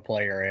good of a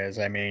player is.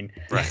 I mean,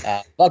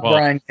 right. Fuck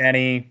Brian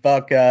Kenny,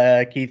 fuck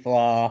Keith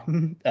Law,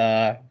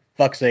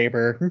 fuck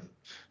Saber.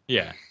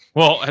 Yeah.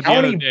 Well, at the how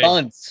end many of the day,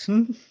 bunts?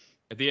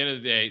 At the end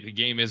of the day, the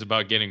game is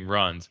about getting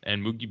runs,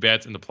 and Mookie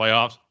Betts in the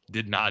playoffs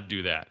did not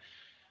do that.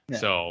 Yeah.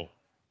 So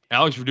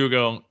Alex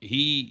Verdugo,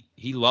 he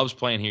loves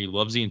playing here. He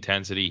loves the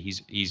intensity.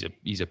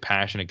 He's a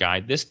passionate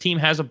guy. This team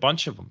has a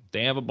bunch of them.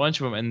 They have a bunch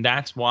of them, and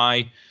that's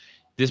why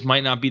this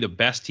might not be the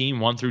best team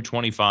 1 through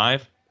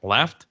 25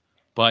 left,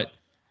 but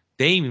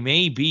they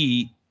may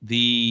be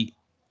the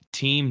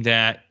team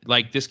that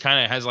this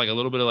kind of has a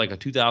little bit of a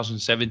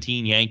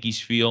 2017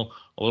 Yankees feel,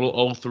 a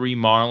little 03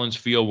 Marlins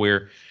feel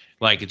where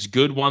it's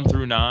good 1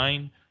 through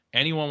 9.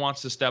 Anyone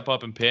wants to step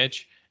up and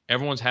pitch.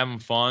 Everyone's having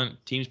fun.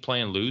 Team's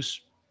playing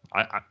loose.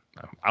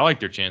 I like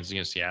their chances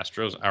against the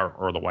Astros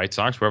or the White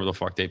Sox, wherever the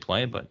fuck they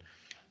play, but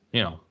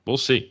we'll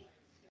see.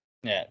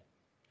 Yeah,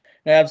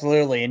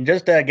 absolutely. And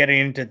just getting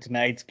into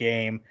tonight's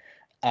game,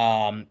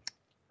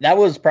 that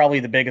was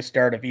probably the biggest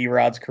start of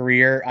Erod's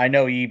career. I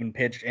know he even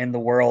pitched in the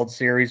World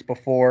Series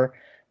before,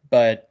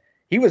 but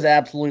he was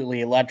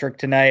absolutely electric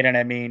tonight. And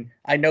I mean,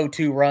 I know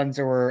 2 runs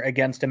were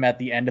against him at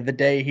the end of the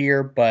day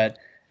here, but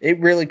it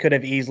really could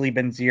have easily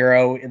been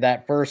 0.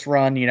 That first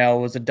run,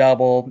 was a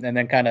double and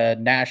then kind of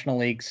National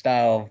League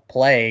style of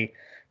play.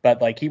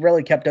 But he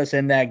really kept us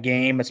in that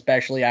game,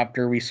 especially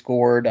after we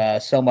scored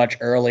so much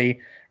early.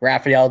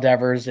 Rafael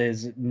Devers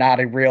is not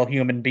a real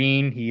human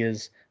being. He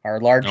is our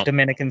large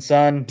Dominican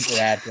son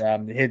that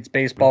hits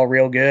baseball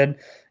real good,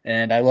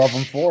 and I love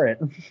him for it.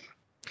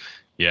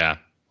 Yeah.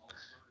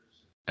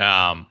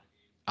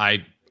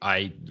 I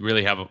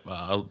really have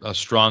a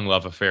strong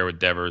love affair with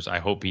Devers. I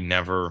hope he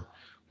never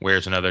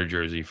wears another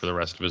jersey for the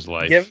rest of his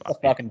life. Give him the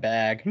fucking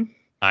bag.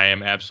 I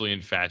am absolutely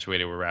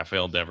infatuated with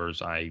Rafael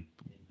Devers. I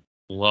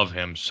love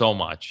him so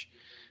much.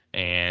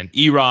 And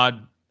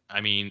Erod, I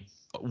mean,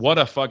 what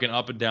a fucking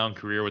up and down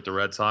career with the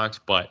Red Sox.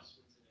 But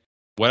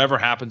whatever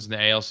happens in the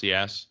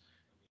ALCS,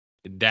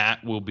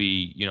 that will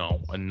be,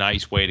 a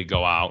nice way to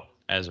go out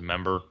as a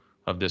member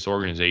of this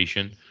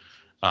organization.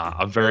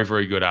 A very,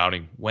 very good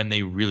outing when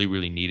they really,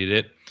 really needed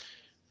it.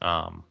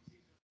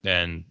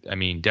 And I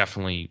mean,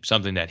 definitely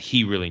something that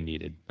he really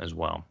needed as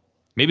well.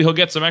 Maybe he'll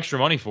get some extra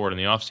money for it in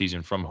the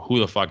offseason from who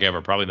the fuck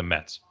ever, probably the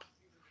Mets.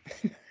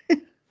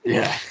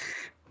 Yeah.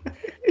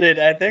 Dude,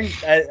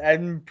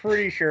 I'm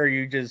pretty sure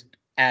you just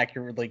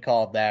accurately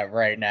called that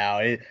right now.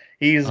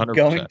 He's 100%.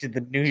 Going to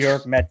the New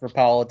York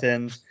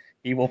Metropolitans.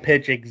 He will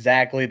pitch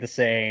exactly the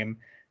same.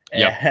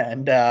 Yep.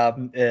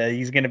 And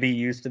he's going to be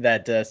used to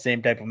that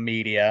same type of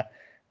media.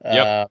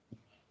 Yep.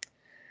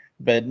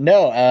 But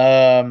no,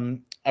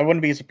 I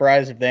wouldn't be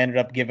surprised if they ended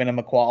up giving him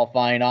a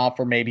qualifying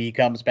offer. Maybe he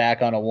comes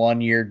back on a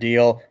 1-year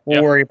deal.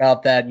 We'll worry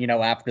about that,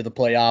 after the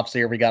playoffs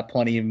here. We got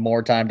plenty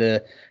more time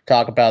to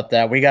talk about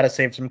that. We got to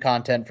save some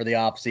content for the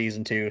off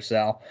season too.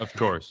 So of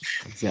course,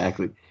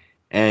 exactly.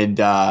 And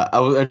I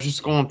was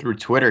just going through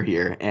Twitter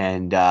here,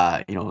 and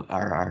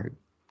our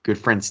good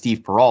friend Steve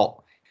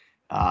Peralt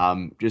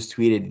just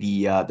tweeted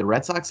the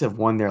Red Sox have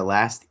won their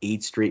last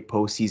 8 straight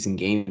postseason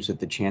games with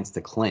the chance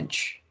to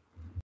clinch.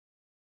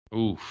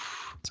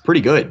 Oof, it's pretty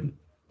good.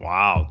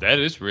 Wow, that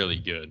is really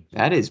good.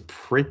 That is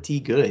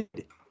pretty good.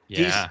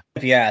 Yeah,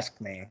 if you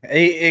ask me,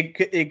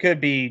 it could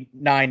be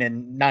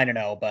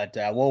 9-0, but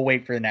we'll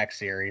wait for the next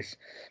series.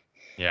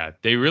 Yeah,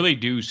 they really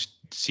do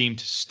seem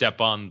to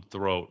step on the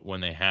throat when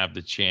they have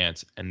the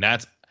chance, and I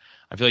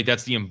feel like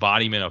that's the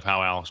embodiment of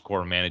how Alex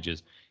Cora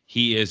manages.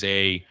 He is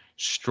a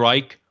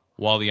strike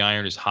while the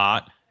iron is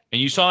hot,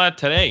 And you saw that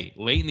today,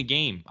 late in the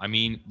game. I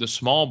mean, the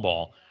small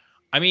ball.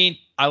 I mean,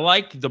 I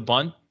liked the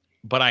bunt,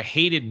 but I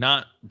hated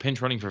not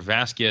pinch running for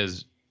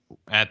Vasquez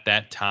at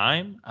that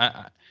time.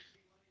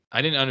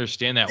 I didn't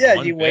understand that.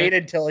 Yeah, you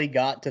waited till he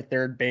got to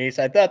third base.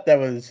 I thought that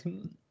was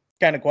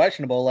kind of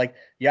questionable. Like,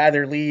 you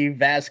either leave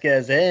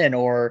Vasquez in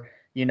or,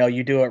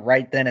 you do it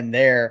right then and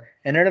there.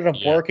 And it ended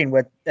up working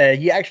with,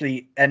 he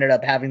actually ended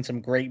up having some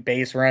great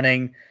base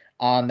running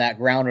on that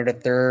grounder to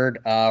third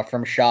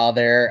from Shaw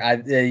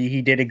there.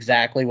 He did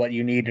exactly what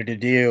you needed to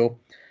do.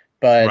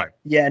 But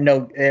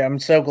I'm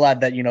so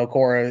glad that,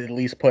 Cora at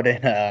least put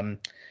in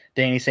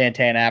Danny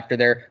Santana after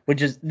there,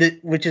 this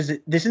is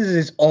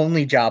his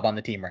only job on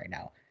the team right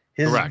now.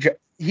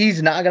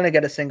 He's not going to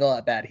get a single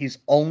at bat. He's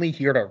only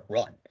here to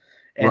run.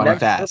 And that's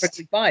fast.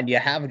 Perfectly fine. You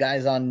have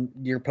guys on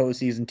your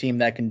postseason team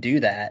that can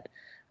do that.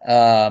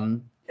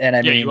 And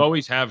I mean, you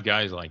always have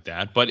guys like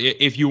that. But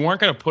if you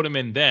weren't going to put him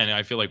in, then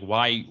I feel like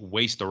why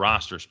waste the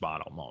roster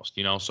spot almost?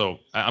 So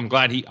I'm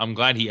glad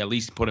he at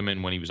least put him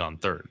in when he was on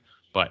third.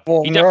 But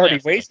we're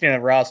already wasting a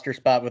roster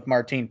spot with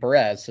Martin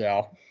Perez.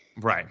 So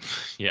right,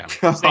 yeah,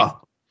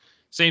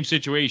 same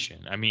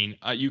situation. I mean,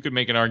 you could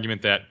make an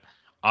argument that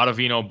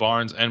Ottavino,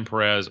 Barnes, and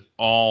Perez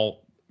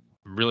all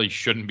really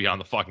shouldn't be on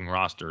the fucking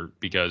roster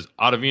because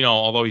Ottavino,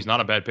 although he's not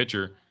a bad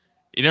pitcher,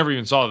 he never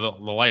even saw the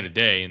light of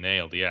day in the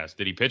ALDS.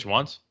 Did he pitch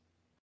once?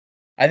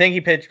 I think he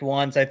pitched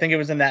once. I think it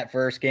was in that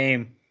first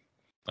game.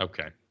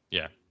 Okay,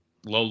 yeah,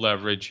 low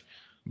leverage.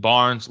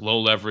 Barnes, low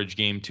leverage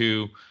game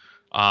 2.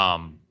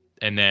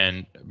 And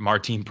then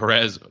Martin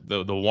Perez,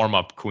 the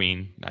warm-up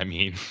queen. I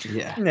mean,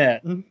 yeah.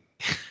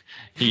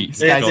 he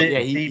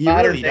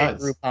modern day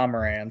Drew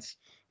Pomeranz.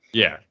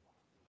 Yeah.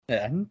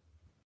 Yeah.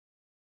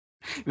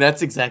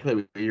 That's exactly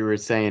what you were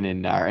saying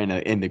in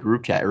the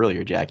group chat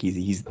earlier, Jack.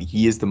 He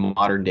is the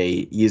modern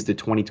day. He is the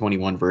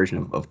 2021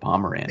 version of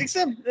Pomeranz.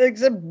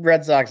 Except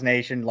Red Sox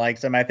Nation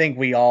likes him. I think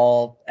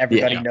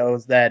everybody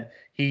knows that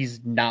he's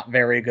not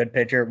very good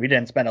pitcher. We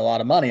didn't spend a lot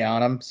of money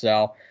on him,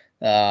 so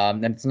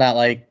and it's not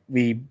like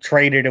we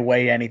traded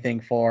away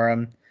anything for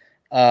him.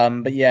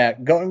 But yeah,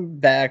 going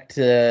back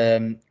to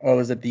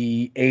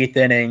the 8th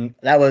inning,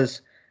 that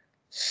was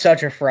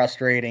such a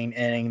frustrating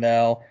inning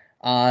though.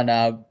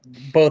 On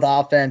both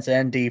offense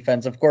and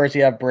defense. Of course,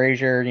 you have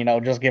Brazier,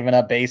 just giving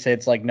up base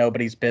hits like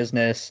nobody's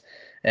business.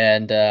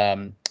 And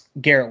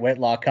Garrett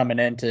Whitlock coming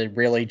in to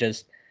really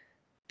just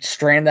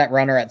strand that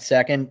runner at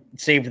second,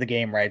 save the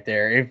game right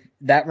there. If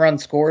that run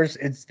scores,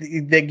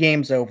 the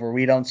game's over.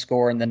 We don't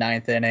score in the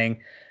 9th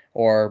inning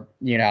or,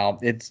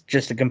 it's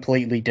just a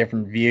completely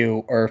different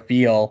view or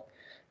feel.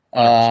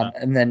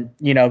 And then,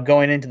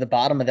 going into the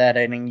bottom of that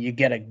inning, you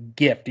get a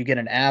gift. You get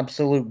an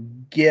absolute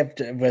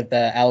gift with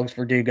Alex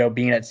Verdugo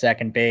being at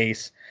second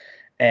base.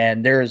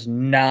 And there is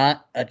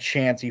not a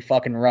chance you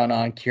fucking run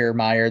on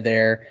Kiermaier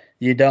there.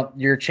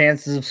 Your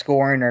chances of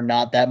scoring are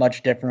not that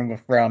much different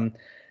from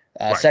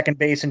second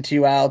base and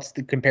 2 outs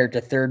compared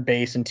to third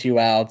base and 2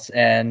 outs.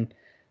 And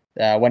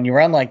when you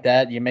run like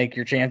that, you make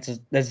your chances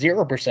a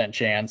 0%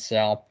 chance.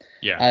 So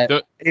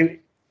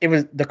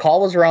the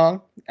call was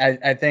wrong.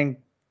 I think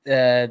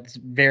it's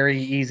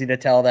very easy to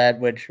tell that,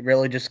 which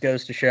really just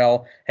goes to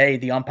show, hey,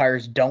 the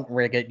umpires don't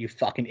rig it, you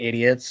fucking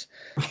idiots.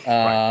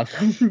 Yeah.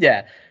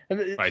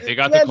 Right, they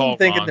got the call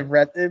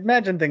wrong.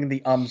 Imagine thinking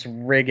the umps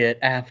rig it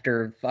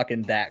after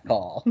fucking that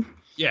call.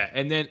 Yeah,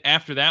 and then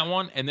after that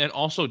one, and then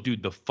also,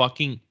 dude, the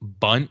fucking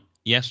bunt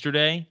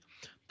yesterday,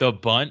 the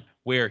bunt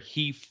where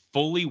he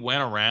fully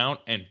went around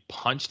and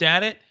punched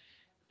at it,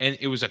 and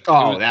it was it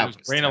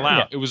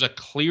was a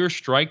clear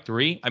strike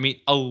 3. I mean,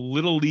 a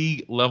little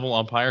league level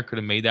umpire could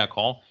have made that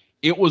call.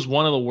 It was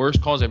one of the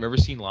worst calls I've ever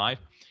seen live.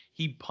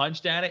 He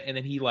punched at it, and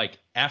then he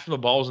after the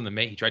ball was in the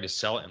mitt, he tried to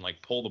sell it and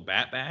pull the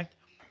bat back,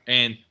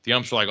 and the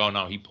umps were like, "Oh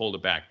no, he pulled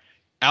it back."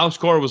 Alex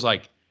Cora was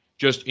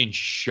just in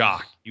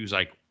shock. He was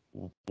like,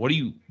 "What are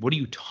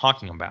you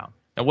talking about?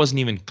 That wasn't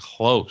even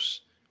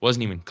close.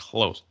 Wasn't even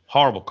close.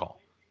 Horrible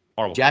call.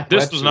 Horrible.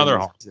 This was another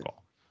horrible call."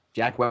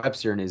 Jack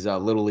Webster in his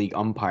little league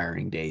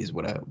umpiring days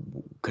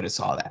could have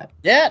saw that.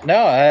 Yeah,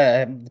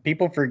 no,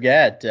 people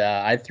forget.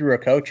 I threw a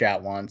coach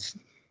out once.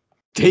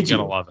 Did you?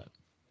 You're gonna love it.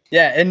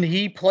 Yeah, and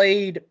he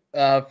played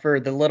for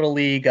the little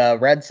league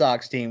Red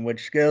Sox team,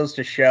 which goes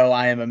to show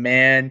I am a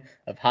man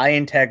of high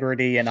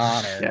integrity and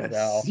honor. Yes,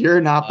 so, you're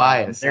not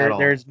biased at all.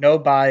 There's no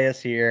bias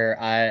here.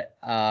 I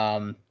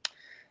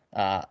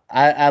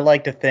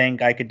like to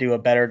think I could do a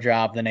better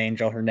job than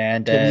Angel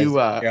Hernandez,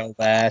 Joe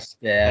West,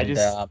 and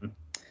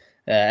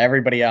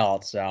everybody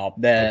else. So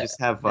I just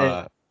have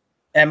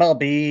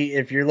MLB.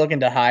 If you're looking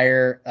to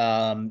hire,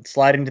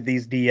 slide into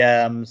these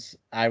DMs.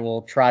 I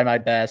will try my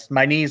best.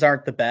 My knees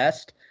aren't the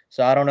best,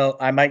 so I don't know.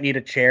 I might need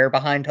a chair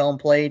behind home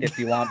plate if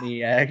you want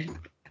me.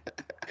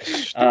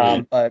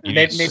 But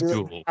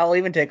maybe I'll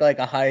even take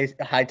a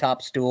high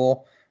top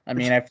stool. I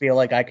mean, I feel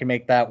like I can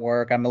make that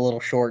work. I'm a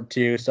little short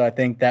too, so I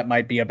think that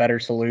might be a better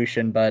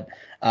solution. But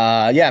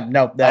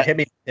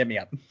hit me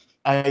up.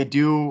 I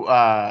do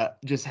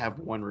just have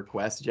one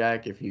request,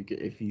 Jack. If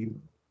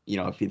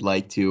you'd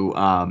like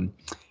to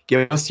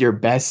give us your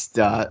best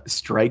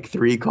strike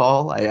 3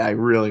 call. I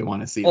really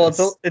want to see Well,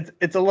 this.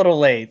 it's a little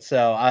late,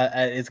 so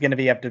it's going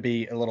to have to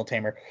be a little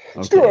tamer.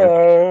 Okay.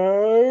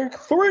 Strike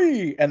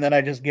 3, and then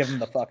I just give him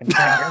the fucking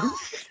finger.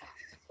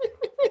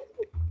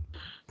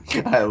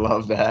 I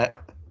love that.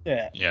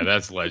 Yeah. Yeah,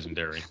 that's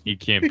legendary. You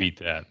can't beat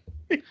that.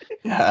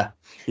 Yeah.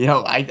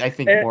 I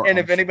think more. And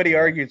if anybody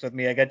argues with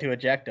me, I get to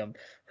eject them.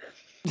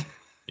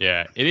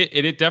 Yeah,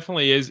 it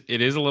definitely is. It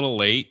is a little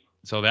late.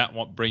 So that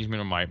brings me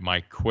to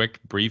my quick,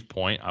 brief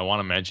point. I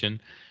want to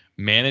mention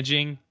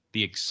managing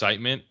the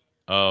excitement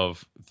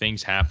of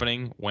things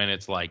happening when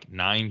it's like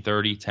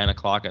 9:30, 10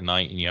 o'clock at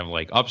night, and you have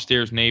like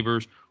upstairs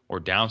neighbors or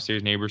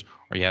downstairs neighbors,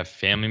 or you have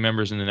family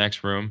members in the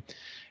next room.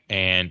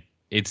 And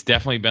it's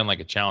definitely been like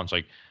a challenge.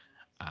 Like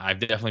I've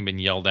definitely been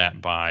yelled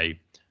at by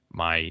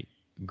my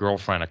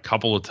girlfriend a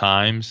couple of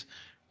times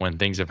when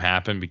things have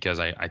happened because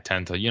I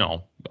tend to,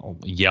 yell a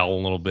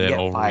little bit,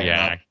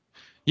 overreact.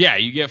 Yeah,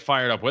 you get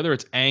fired up, whether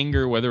it's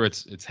anger, whether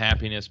it's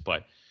happiness,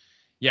 but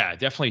yeah,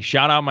 definitely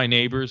shout out my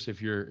neighbors if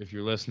you're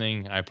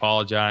listening. I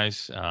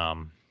apologize.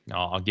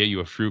 I'll get you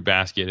a fruit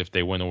basket if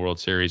they win the World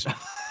Series.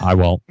 I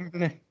won't.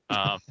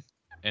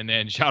 And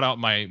then shout out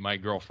my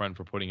girlfriend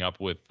for putting up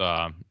with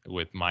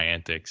my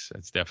antics.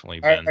 It's definitely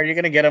been. Are you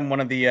gonna get him one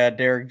of the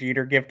Derek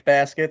Jeter gift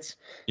baskets?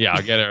 Yeah,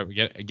 I'll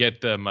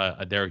get them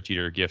a Derek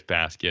Jeter gift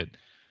basket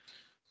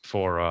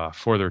for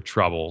their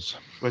troubles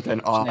with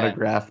an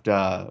autographed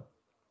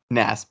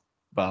NASP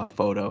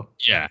photo.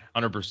 Yeah,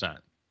 100%.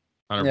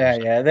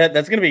 Yeah,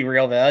 that's gonna be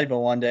real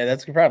valuable one day.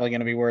 That's probably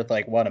gonna be worth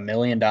like what, $1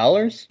 million?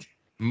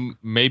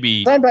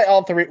 Maybe signed by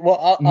all three.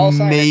 Well, I'll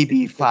sign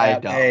maybe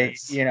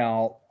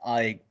 $5.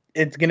 Like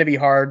it's gonna be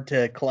hard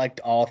to collect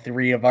all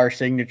 3 of our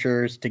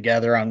signatures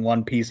together on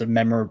one piece of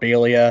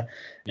memorabilia,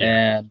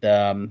 and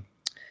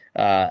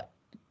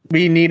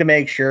we need to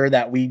make sure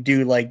that we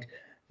do like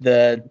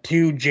the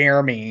to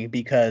Jeremy,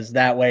 because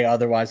that way,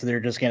 otherwise they're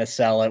just gonna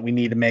sell it. We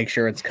need to make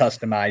sure it's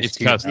customized. It's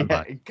custom.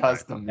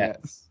 Custom,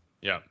 yes.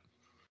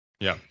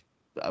 Yeah.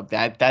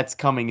 That's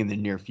coming in the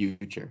near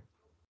future.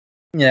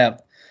 Yeah.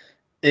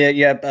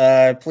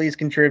 Please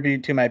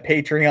contribute to my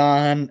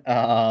Patreon.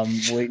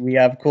 We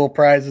have cool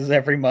prizes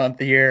every month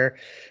here.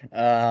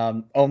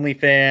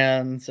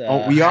 OnlyFans.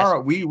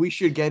 We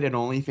should get an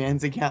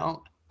OnlyFans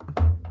account.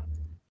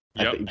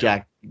 Yep.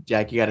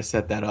 Jack, you got to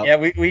set that up. Yeah,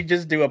 we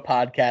just do a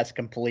podcast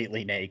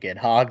completely naked,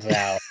 hogs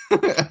out.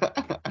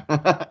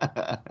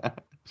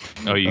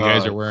 Oh, you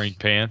guys are wearing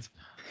pants?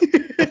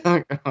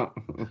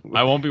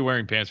 I won't be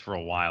wearing pants for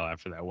a while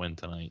after that win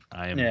tonight.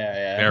 I am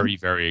very,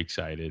 very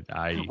excited.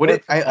 I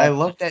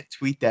love that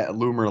tweet that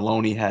Lou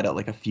Merlone had at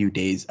like a few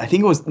days. I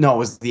think it was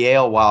the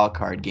AL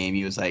wildcard game.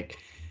 He was like,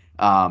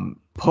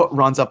 put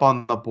runs up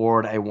on the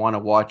board. I want to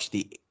watch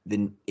the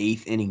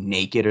 8th inning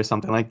naked or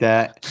something like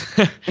that.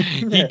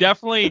 He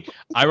definitely,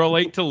 I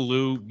relate to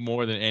Lou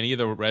more than any of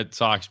the Red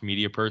Sox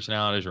media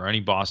personalities or any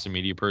Boston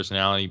media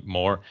personality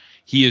more.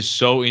 He is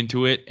so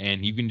into it,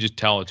 and you can just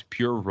tell it's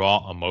pure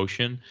raw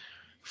emotion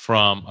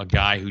from a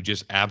guy who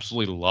just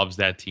absolutely loves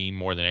that team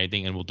more than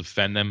anything and will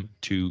defend them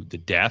to the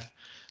death.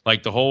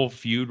 Like the whole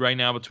feud right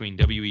now between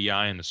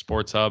WEI and the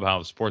Sports Hub, how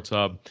the Sports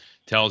Hub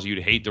tells you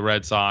to hate the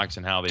Red Sox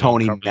and how they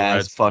Tony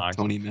Maz, fuck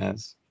Tony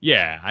Maz.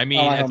 Yeah, I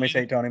mean, my homie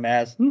say Tony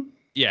Maz.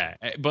 Yeah,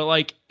 but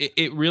like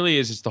it really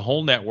is. It's the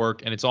whole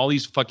network, and it's all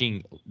these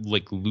fucking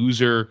like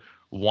loser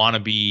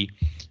wannabe,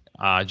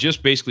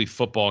 just basically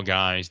football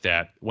guys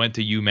that went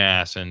to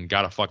UMass and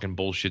got a fucking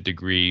bullshit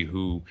degree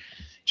who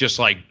just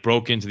like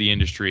broke into the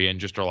industry and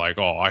just are like,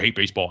 oh, I hate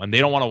baseball, and they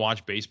don't want to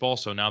watch baseball,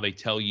 so now they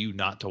tell you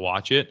not to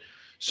watch it.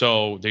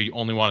 So they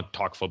only want to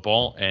talk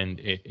football, and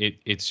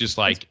it's just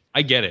like,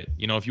 I get it.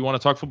 If you want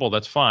to talk football,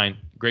 that's fine.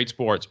 Great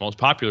sport, it's most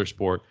popular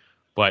sport,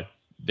 but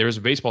there's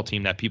a baseball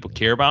team that people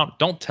care about.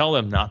 Don't tell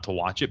them not to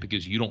watch it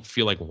because you don't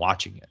feel like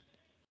watching it.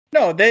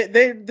 No,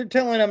 they're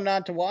telling them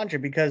not to watch it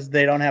because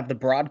they don't have the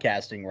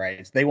broadcasting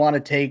rights. They want to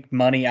take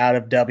money out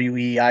of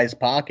WEI's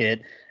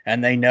pocket,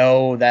 and they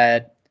know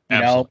that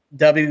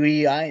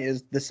WEI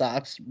is the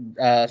Sox,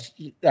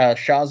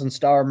 Shaw's and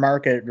Star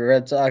Market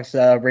Red Sox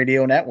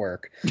radio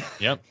network.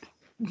 Yep.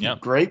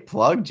 Great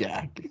plug,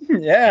 Jack.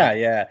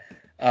 Yeah.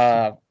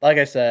 Like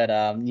I said,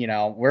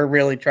 we're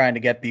really trying to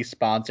get these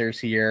sponsors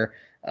here.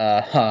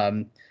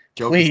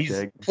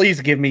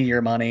 Please give me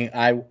your money.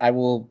 I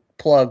will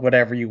plug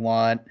whatever you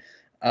want.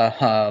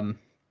 My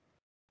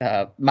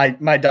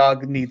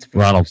dog needs food.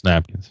 Ronald's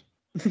napkins.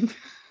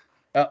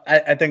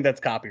 I think that's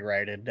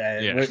copyrighted.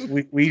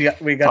 We got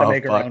to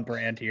make our own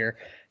brand here.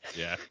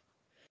 Yeah,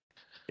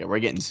 we're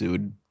getting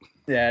sued.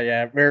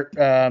 Yeah. We're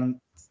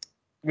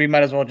we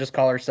might as well just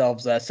call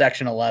ourselves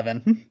Section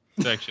 11.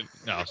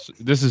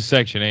 This is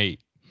Section 8.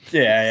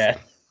 Yeah.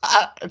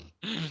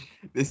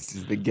 This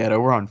is the ghetto.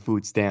 We're on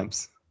food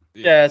stamps.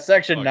 Yeah,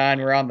 Section 9.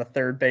 We're on the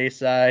third base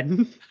side.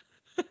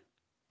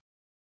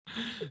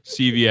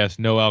 CVS,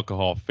 no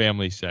alcohol,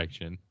 family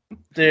section.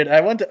 Dude,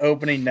 I went to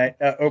opening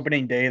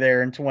day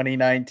there in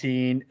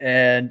 2019,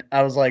 and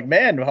I was like,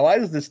 man, why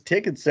is this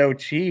ticket so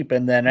cheap?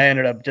 And then I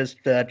ended up just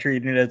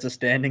treating it as a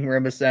standing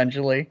room,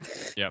 essentially.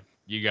 Yep,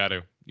 you got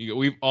to.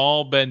 We've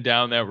all been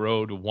down that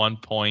road at one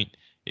point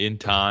in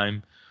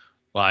time.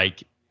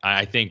 Like,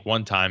 I think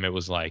one time it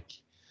was like,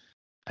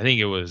 I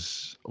think it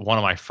was one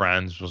of my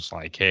friends was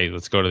like, hey,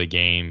 let's go to the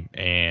game.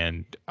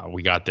 And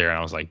we got there and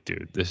I was like,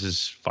 dude, this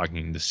is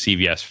fucking the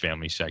CVS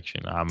family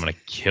section. I'm going to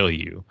kill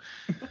you.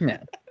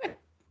 Yeah.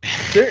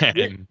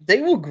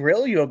 They will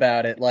grill you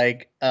about it.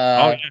 Like,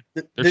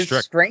 this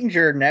strict.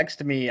 stranger next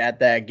to me at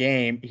that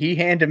game, he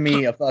handed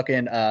me a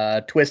fucking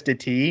Twisted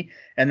Tea.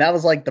 And that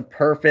was like the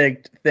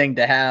perfect thing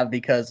to have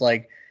because,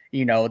 like,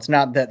 you know, it's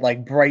not that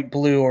like bright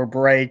blue or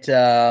bright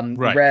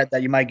red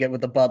that you might get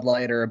with a Bud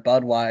Light or a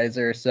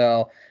Budweiser.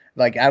 So,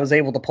 like, I was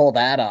able to pull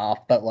that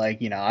off. But, like,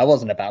 you know, I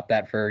wasn't about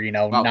that for,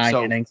 9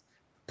 innings.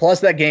 Plus,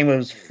 that game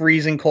was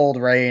freezing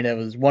cold rain. It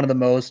was one of the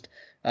most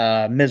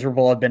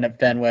miserable I've been at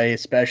Fenway,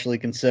 especially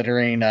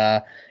considering,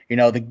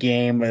 the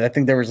game. I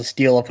think there was a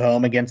steal of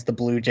home against the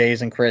Blue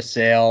Jays and Chris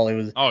Sale. It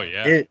was. Oh,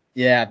 yeah.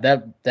 Yeah.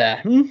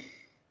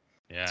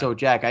 Yeah. So,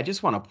 Jack, I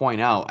just want to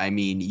point out, I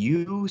mean,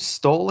 you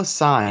stole a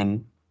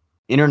sign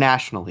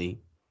internationally,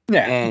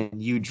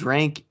 and you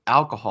drank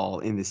alcohol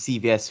in the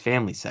CVS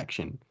family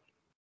section.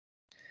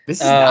 This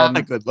is not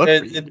a good look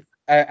for you.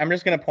 I'm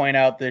just going to point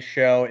out this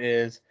show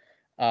is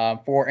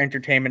for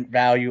entertainment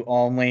value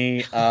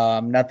only.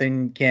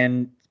 Nothing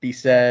can be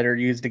said or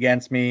used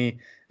against me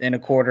in a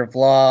court of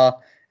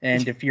law.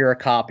 And if you're a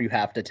cop, you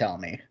have to tell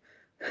me.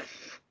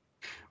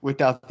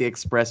 Without the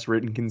express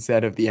written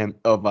consent of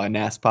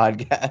NAS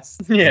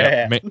podcast.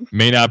 Yeah.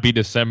 May not be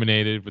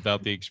disseminated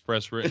without the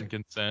express written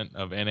consent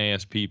of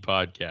NASP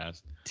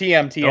podcast.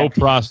 TM. No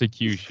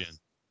prosecution.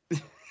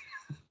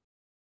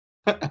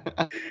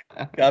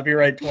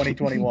 Copyright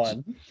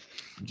 2021.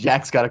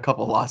 Jack's got a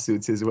couple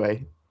lawsuits his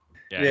way.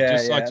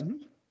 Like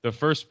the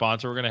first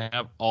sponsor we're going to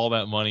have, all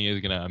that money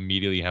is going to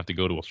immediately have to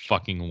go to a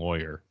fucking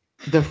lawyer.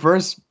 The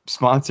first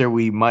sponsor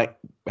we might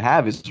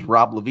have is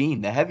Rob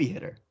Levine, the heavy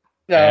hitter.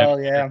 Oh,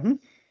 yeah.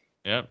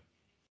 Yep.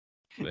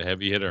 The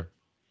heavy hitter.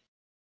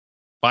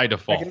 By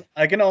default.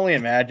 I can only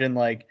imagine,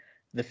 like,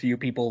 the few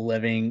people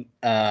living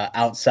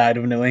outside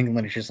of New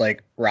England. It's just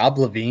like, Rob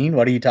Levine?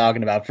 What are you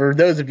talking about? For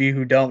those of you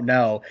who don't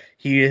know,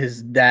 he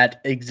is that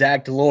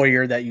exact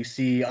lawyer that you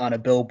see on a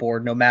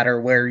billboard no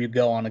matter where you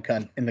go in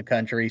the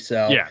country.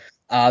 So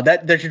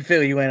that should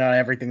fill you in on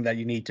everything that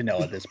you need to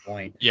know at this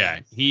point.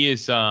 Yeah,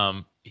 he's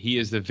Rhode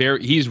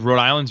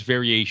Island's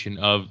variation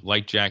of,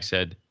 like Jack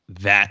said,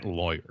 that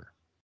lawyer.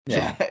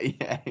 Yeah,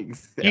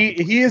 exactly.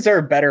 He is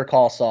our Better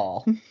Call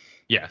Saul.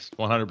 Yes,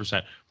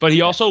 100%. But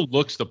he also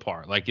looks the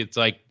part. Like, it's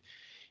like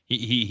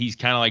he's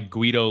kind of like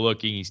Guido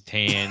looking. He's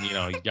tan,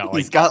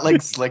 he's got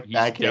like slick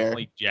back hair. He's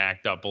definitely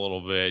jacked up a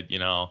little bit,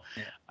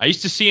 I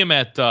used to see him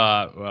at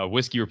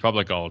Whiskey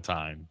Republic all the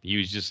time. He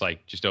was just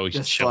always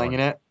chilling. Slinging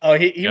it. Oh,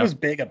 he was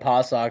big at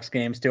Paw Sox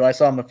games too. I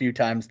saw him a few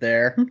times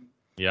there.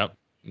 Yep.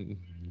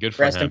 Good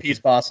for him. Rest in peace,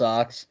 Paw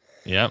Sox.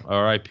 Yep.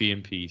 R.I.P.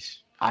 in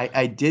peace.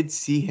 I did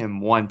see him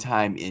one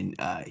time in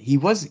he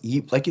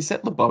like you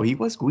said, LeBeau, he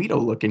was Guido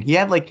looking. He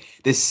had like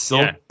this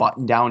silk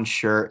button down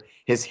shirt.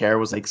 His hair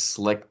was like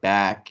slicked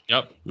back.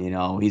 Yep.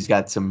 He's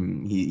got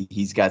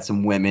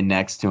some women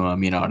next to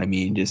him, you know what I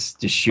mean?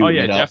 Just shooting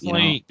it up.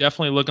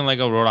 Definitely looking like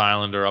a Rhode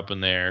Islander up in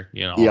there,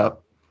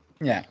 Yep.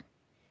 Yeah.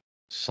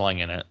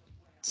 Slinging it.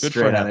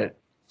 Good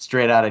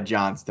straight out of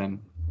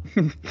Johnston.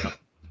 Yep.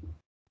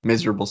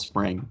 Miserable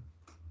spring.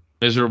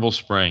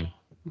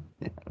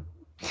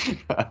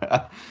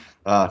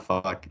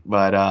 Fuck.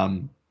 But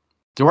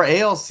to our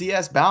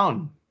ALCS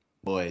bound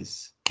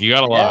boys. You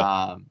got a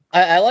lot.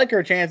 I like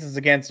our chances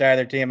against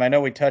either team. I know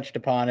we touched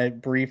upon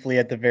it briefly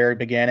at the very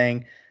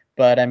beginning,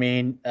 but I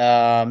mean,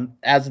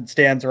 as it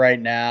stands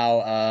right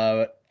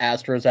now,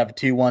 Astros have a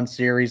 2-1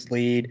 series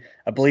lead.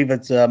 I believe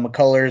it's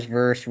McCullers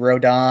versus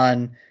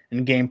Rodon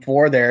in Game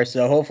 4 there.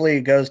 So hopefully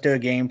it goes to a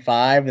Game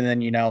 5, and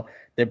then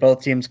they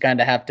both teams kind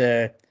of have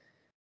to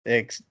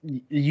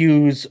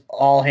use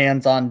all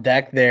hands on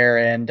deck there,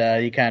 and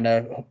you kind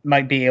of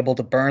might be able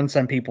to burn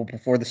some people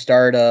before the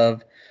start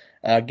of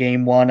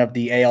Game 1 of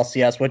the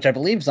ALCS, which I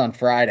believe is on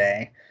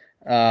Friday.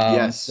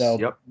 Yes. So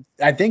yep.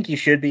 I think you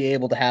should be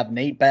able to have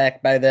Nate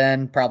back by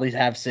then, probably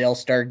have Sale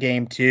start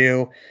Game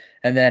 2.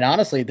 And then,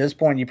 honestly, at this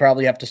point, you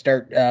probably have to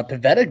start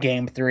Pivetta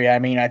Game 3. I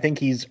mean, I think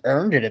he's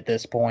earned it at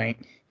this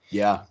point.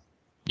 Yeah.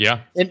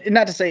 Yeah. And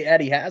not to say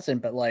Eddie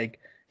hasn't, but, when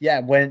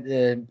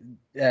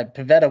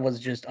Pivetta was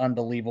just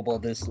unbelievable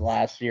this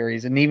last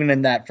series. And even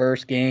in that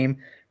first game,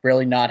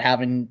 really not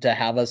having to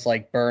have us,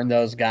 burn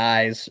those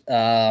guys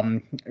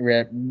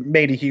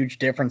made a huge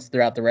difference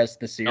throughout the rest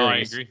of the series. No, I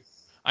agree.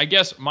 I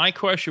guess my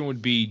question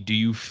would be, do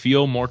you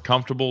feel more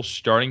comfortable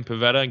starting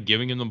Pivetta,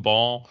 giving him the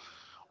ball?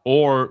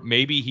 Or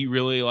maybe he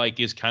really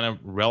is kind of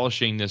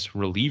relishing this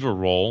reliever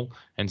role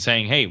and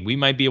saying, hey, we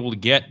might be able to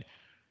get,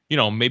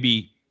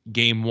 maybe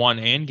Game 1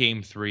 and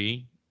Game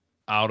 3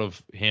 out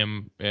of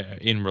him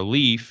in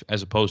relief,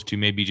 as opposed to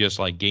maybe just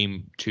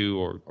Game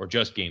 2 or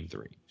just Game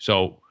 3.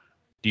 So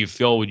do you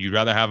feel, would you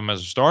rather have him as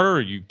a starter,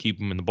 or you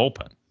keep him in the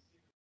bullpen?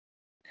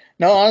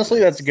 No, honestly,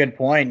 that's a good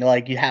point.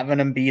 You having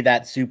him be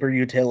that super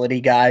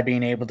utility guy,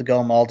 being able to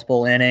go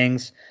multiple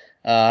innings.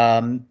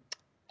 That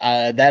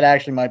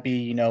actually might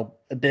be,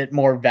 a bit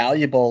more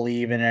valuable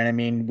even. And I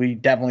mean, we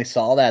definitely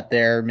saw that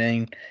there. I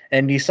mean,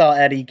 and you saw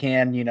Eddie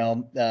can,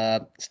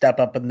 step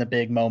up in the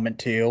big moment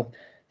too.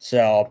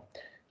 So,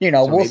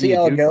 So we'll maybe see you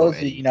how do it go goes.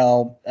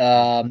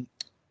 Eddie.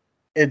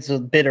 It's a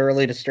bit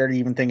early to start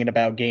even thinking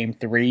about game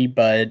 3,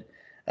 but,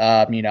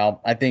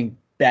 I think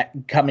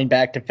coming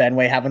back to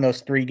Fenway, having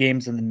those 3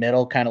 games in the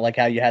middle, kind of like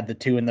how you had the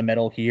 2 in the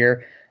middle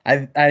here.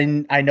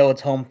 I know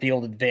it's home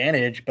field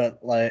advantage, but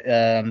like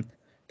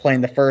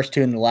playing the first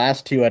 2 and the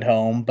last 2 at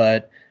home,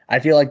 but I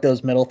feel like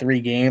those middle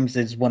 3 games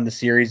is when the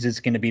series is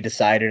going to be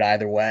decided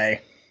either way.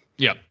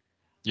 Yeah.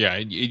 Yeah,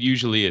 it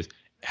usually is.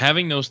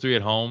 Having those 3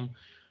 at home,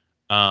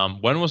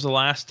 when was the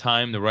last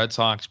time the Red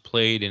Sox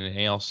played in an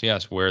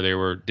ALCS where they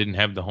didn't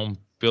have the home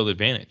field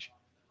advantage?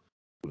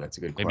 That's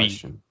a good Maybe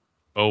question.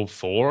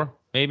 04,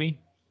 maybe?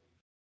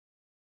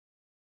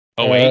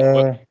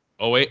 08?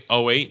 Uh,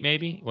 08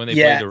 maybe, when they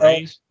played the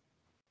Rays?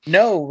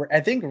 No,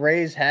 I think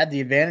Rays had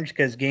the advantage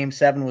because Game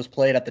 7 was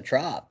played at the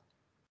Trop.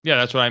 Yeah,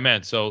 that's what I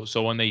meant. So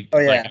when they,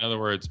 yeah. in other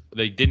words,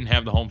 they didn't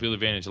have the home field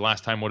advantage, the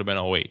last time would have been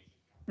 08.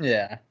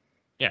 Yeah.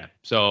 Yeah.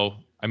 So,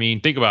 I mean,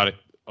 think about it.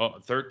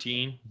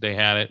 13, they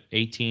had it.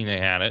 18, they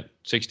had it.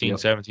 16,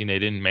 17, they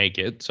didn't make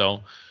it.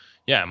 So,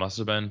 yeah, it must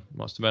have been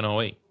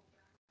 08.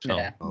 So,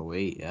 yeah.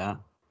 08, yeah.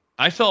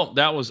 I felt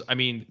that was, I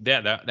mean,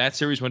 that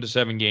series went to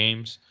 7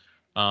 games.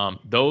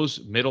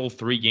 Those middle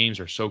 3 games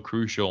are so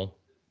crucial.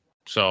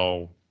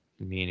 So,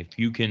 I mean, if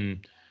you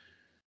can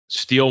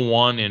steal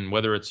one, and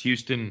whether it's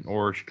Houston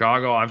or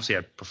Chicago, obviously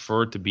I'd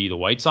prefer it to be the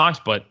White Sox,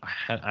 but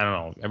I don't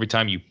know. Every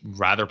time you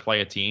rather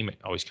play a team, it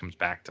always comes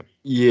back to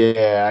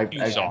yeah.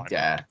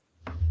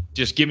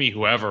 Just give me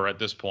whoever at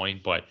this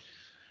point. But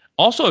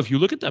also, if you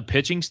look at the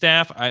pitching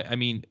staff, I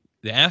mean,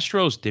 the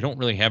Astros, they don't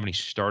really have any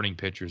starting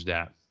pitchers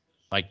that,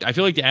 like, I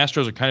feel like the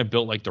Astros are kind of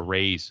built like the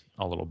Rays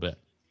a little bit.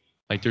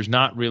 Like, there's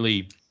not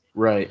really.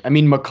 Right. I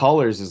mean,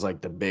 McCullers is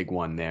like the big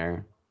one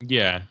there.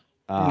 Yeah.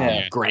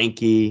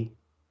 Greinke.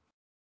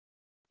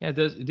 Yeah,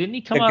 didn't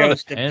he come the out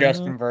ghost of of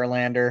Justin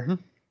Verlander?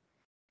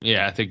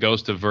 Yeah, I think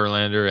ghost of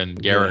Verlander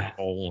and Garrett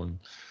Cole, and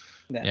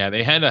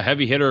they had a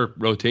heavy hitter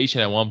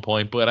rotation at one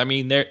point. But I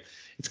mean,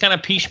 it's kind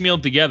of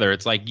piecemealed together.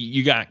 It's like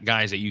you got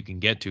guys that you can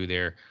get to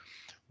there.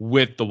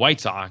 With the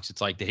White Sox, it's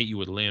like they hit you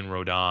with Lynn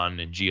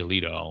Rodon and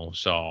Giolito.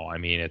 So I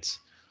mean,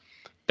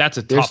 that's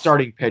a their tough.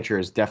 Starting pitcher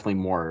is definitely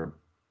more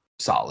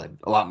solid,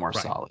 a lot more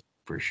solid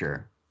for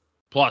sure.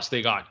 Plus,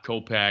 they got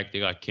Kopech, they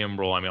got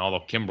Kimbrel. I mean,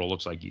 although Kimbrel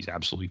looks like he's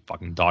absolutely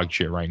fucking dog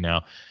shit right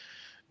now.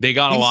 They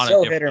got a lot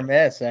of hit or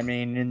miss. I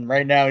mean, and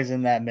right now he's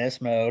in that miss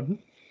mode.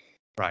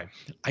 Right.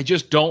 I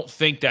just don't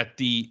think that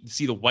the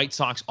White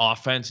Sox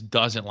offense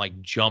doesn't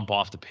like jump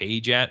off the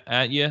page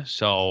at you.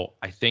 So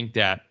I think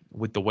that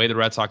with the way the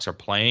Red Sox are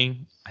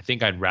playing, I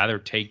think I'd rather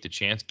take the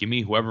chance. Give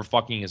me whoever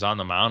fucking is on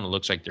the mound. It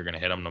looks like they're going to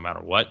hit them no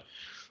matter what.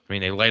 I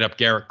mean, they light up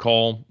Garrett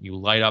Cole. You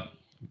light up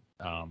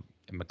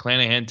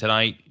McClanahan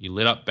tonight. You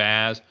lit up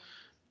Baz.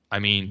 I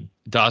mean,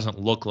 it doesn't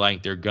look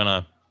like they're going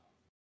to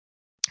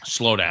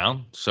slow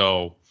down.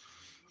 So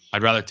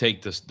I'd rather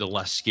take the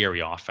less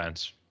scary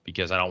offense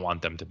because I don't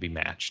want them to be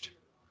matched.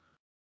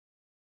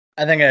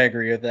 I think I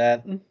agree with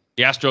that.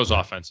 The Astros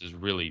offense is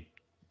really,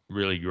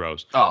 really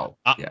gross. Oh,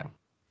 yeah.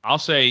 I'll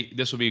say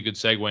this will be a good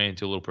segue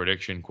into a little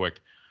prediction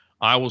quick.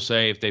 I will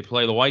say if they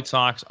play the White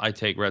Sox, I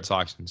take Red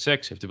Sox in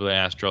 6. If they play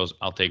Astros,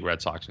 I'll take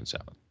Red Sox in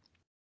 7.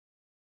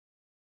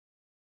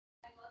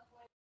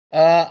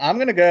 I'm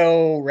going to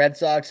go Red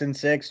Sox in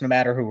 6, no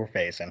matter who we're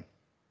facing.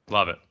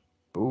 Love it.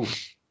 Ooh.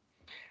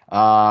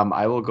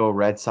 I will go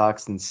Red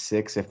Sox in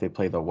 6 if they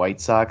play the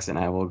White Sox, and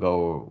I will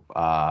go.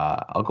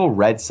 I'll go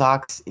Red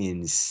Sox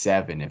in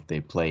 7 if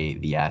they play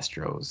the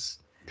Astros.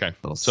 Okay,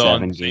 little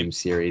 7-game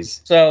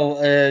series.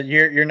 So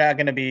you're not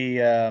going to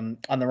be on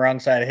the wrong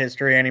side of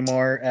history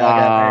anymore.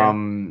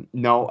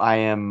 No, I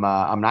am.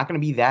 I'm not going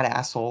to be that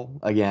asshole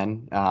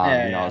again.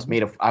 I was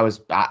made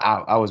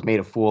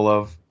a fool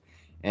of,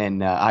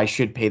 and I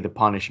should pay the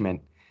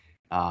punishment.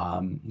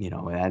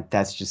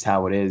 That's just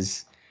how it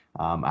is.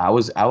 I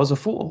was a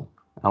fool.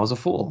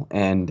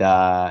 And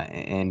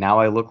now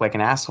I look like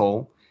an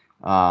asshole,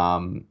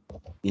 to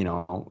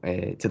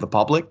the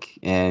public,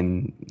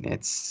 and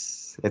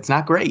it's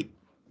not great.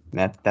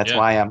 That's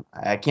why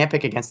I can't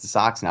pick against the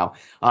Sox now.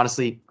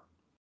 Honestly,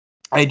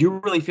 I do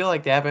really feel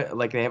like they have a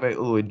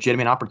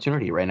legitimate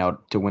opportunity right now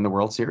to win the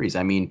World Series.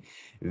 I mean,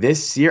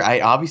 this year, I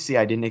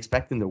didn't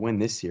expect them to win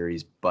this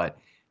series, but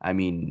I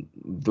mean,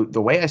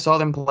 the way I saw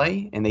them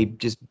play and they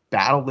just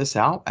battled this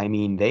out, I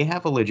mean, they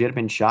have a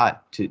legitimate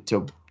shot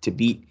to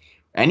beat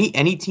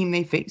any team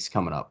they face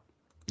coming up.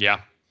 Yeah,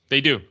 they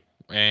do.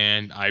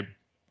 And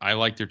I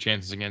like their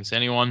chances against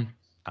anyone.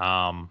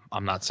 I'm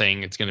not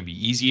saying it's going to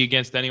be easy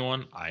against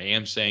anyone. I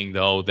am saying,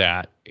 though,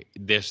 that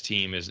this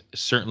team is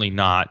certainly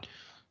not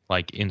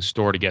like in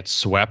store to get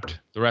swept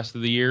the rest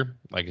of the year.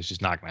 Like, it's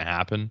just not going to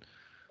happen.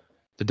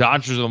 The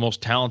Dodgers are the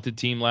most talented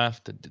team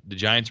left. The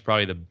Giants are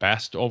probably the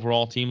best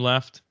overall team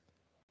left.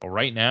 But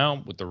right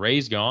now, with the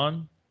Rays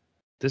gone,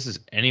 this is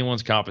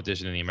anyone's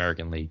competition in the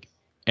American League.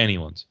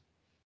 Anyone's.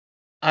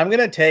 I'm going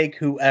to take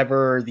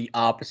whoever the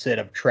opposite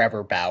of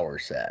Trevor Bauer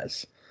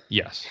says.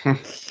 Yes.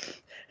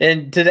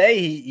 And today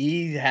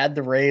he had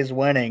the Rays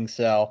winning,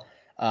 so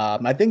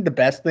I think the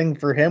best thing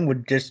for him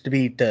would just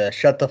be to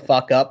shut the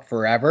fuck up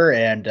forever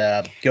and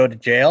go to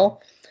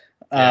jail.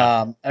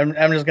 Yeah.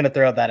 I'm just going to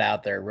throw that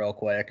out there real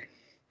quick.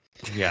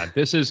 Yeah,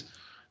 this is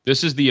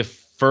the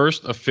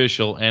first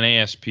official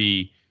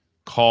NASP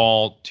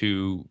call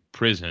to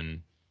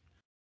prison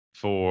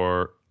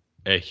for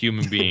a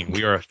human being.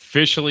 We are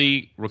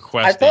officially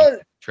requesting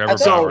Trevor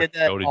Bauer did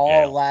that go to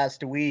all jail.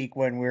 last week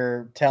when we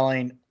were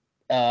telling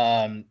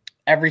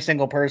every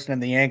single person in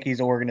the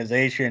Yankees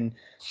organization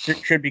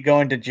should be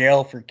going to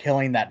jail for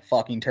killing that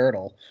fucking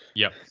turtle.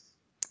 Yep.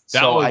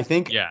 I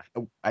think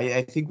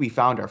we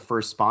found our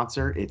first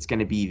sponsor. It's going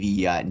to be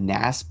the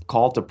NASP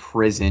call to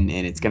prison,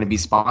 and it's going to be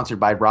sponsored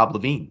by Rob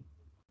Levine.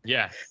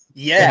 Yeah.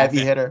 The heavy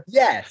hitter.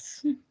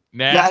 Yes.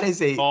 That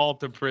is a call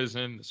to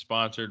prison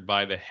sponsored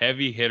by the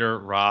heavy hitter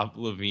Rob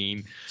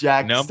Levine.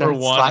 Jack, number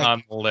one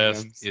on the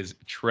list is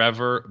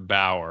Trevor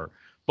Bauer.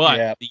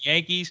 But the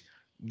Yankees,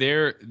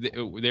 the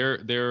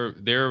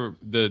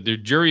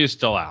jury is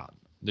still out.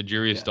 The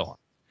jury is still out.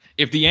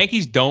 If the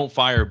Yankees don't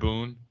fire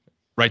Boone,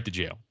 right to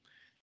jail.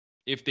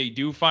 If they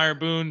do fire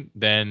Boone,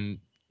 then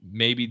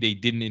maybe they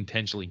didn't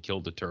intentionally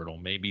kill the turtle.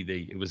 Maybe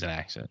it was an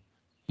accident.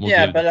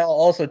 But I'll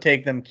also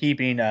take them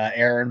keeping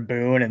Aaron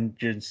Boone and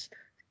just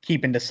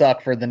keeping to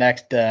suck for the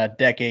next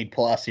decade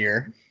plus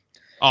here.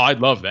 Oh, I'd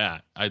love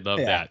that.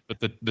 That. But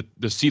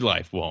the sea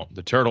life won't.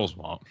 The turtles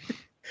won't.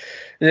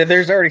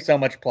 There's already so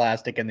much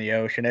plastic in the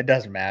ocean. It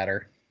doesn't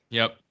matter.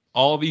 Yep.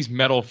 All these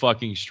metal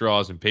fucking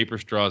straws and paper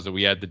straws that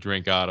we had to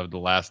drink out of the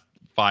last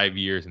 5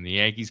 years, and the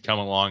Yankees come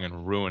along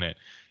and ruin it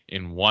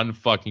in one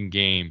fucking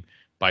game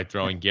by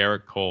throwing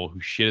Garrett Cole, who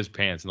shit his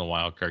pants in the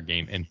wild card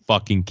game and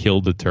fucking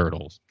killed the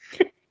turtles.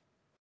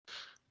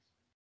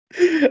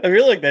 I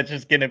feel like that's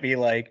just going to be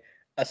like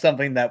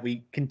something that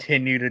we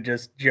continue to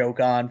just joke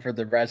on for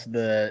the rest of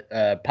the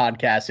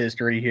podcast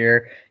history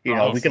here. You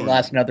know, we could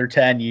last another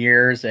 10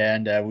 years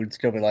and we'd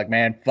still be like,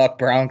 man, fuck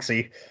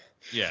Bronxy.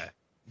 Yeah.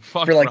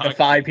 For like the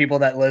 5 people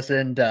that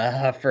listened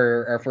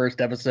for our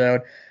first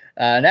episode.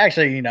 And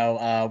actually, you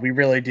know, we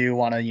really do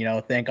want to, you know,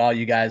 thank all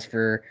you guys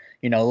for,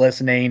 you know,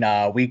 listening.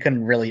 We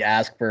couldn't really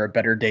ask for a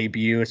better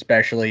debut,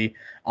 especially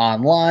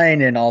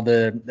online and all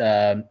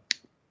the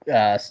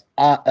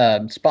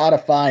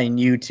Spotify and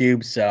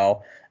YouTube.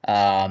 So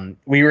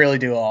we really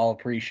do all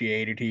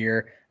appreciate it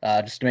here,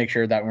 just to make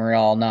sure that we're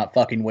all not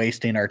fucking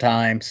wasting our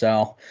time.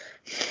 So.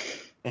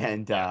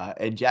 And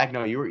Jack,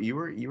 no, you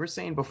were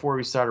saying before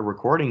we started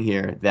recording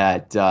here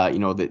that you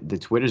know the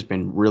Twitter's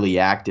been really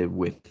active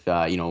with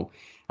you know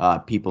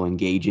people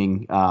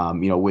engaging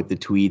you know with the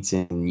tweets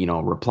and you know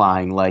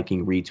replying,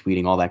 liking,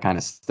 retweeting, all that kind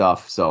of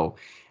stuff. So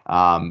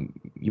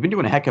you've been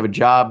doing a heck of a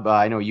job.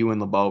 I know you and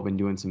LeBeau have been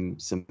doing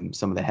some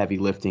of the heavy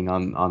lifting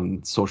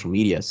on social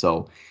media.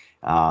 So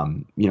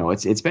you know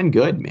it's been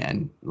good,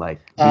 man. Like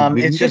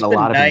it's just been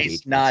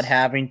nice not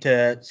having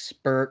to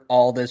spurt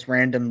all this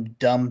random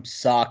dumb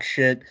sock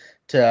shit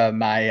to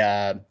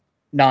my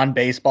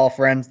non-baseball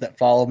friends that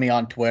follow me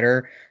on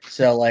Twitter.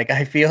 So like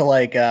I feel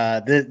like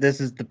this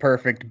is the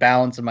perfect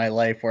balance of my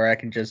life where I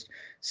can just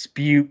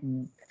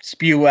spew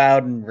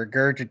out and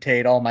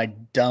regurgitate all my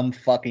dumb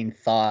fucking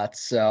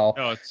thoughts. So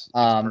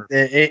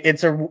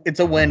it's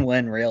a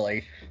win-win,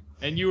 really.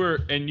 And you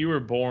were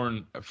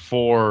born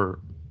for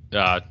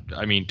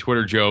I mean,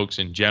 Twitter jokes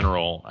in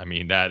general. I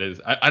mean, that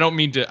is. I don't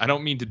mean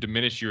to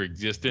diminish your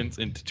existence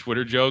into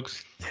Twitter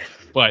jokes,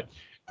 but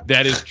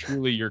that is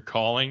truly your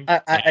calling.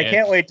 I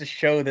can't wait to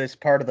show this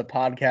part of the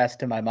podcast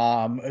to my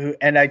mom.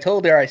 And I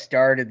told her I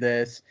started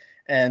this,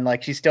 and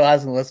like she still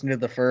hasn't listened to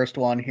the first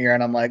one here.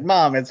 And I'm like,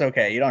 Mom, it's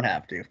okay. You don't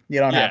have to. You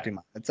don't have to,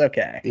 Mom. It's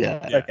okay.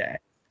 Yeah. It's okay.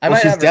 Well,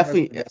 she's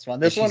definitely this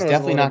one. She's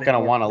definitely not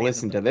going to want to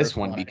listen to this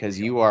one because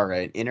you are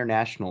an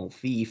international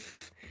thief.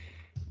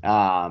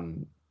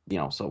 You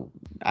know, so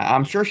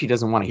I'm sure she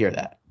doesn't want to hear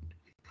that.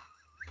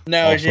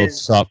 No,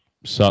 also,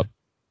 sup,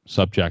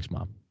 Jack's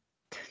mom.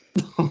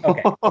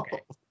 Okay.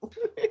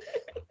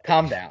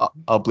 Calm down.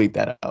 I'll bleep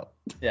that out.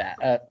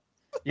 Yeah,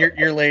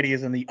 your lady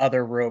is in the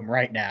other room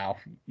right now.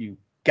 You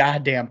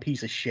goddamn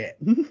piece of shit.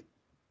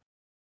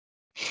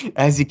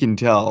 As you can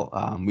tell,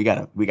 we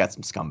got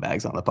some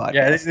scumbags on the podcast.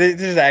 Yeah, this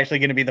is actually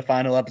going to be the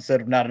final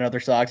episode of Not Another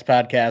Sox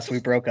podcast.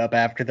 We broke up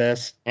after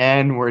this,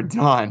 and we're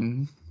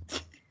done.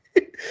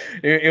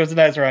 It was a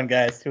nice run,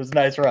 guys. It was a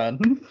nice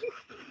run.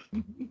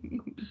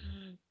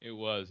 It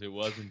was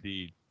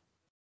indeed.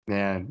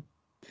 Man,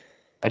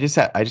 I just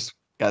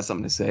got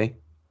something to say.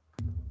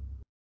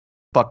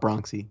 Fuck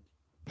Bronxy.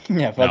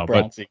 Yeah, fuck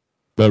Bronxy.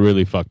 But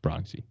really, fuck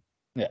Bronxy.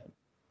 Yeah.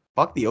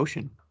 Fuck the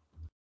ocean.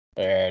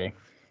 Alrighty.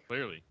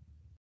 Clearly.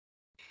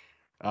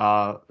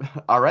 All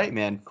right,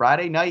 man.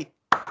 Friday night,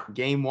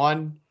 game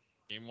one.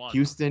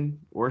 Houston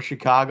or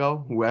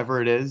Chicago,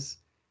 whoever it is.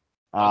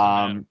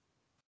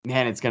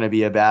 Man, it's going to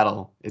be a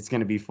battle. It's going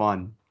to be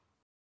fun.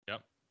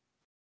 Yep.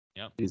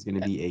 It's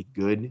going to be a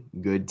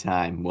good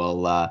time.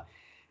 Well,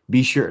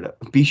 Be sure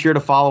to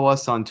follow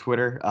us on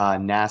Twitter,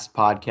 NAS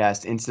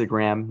Podcast,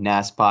 Instagram,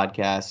 NAS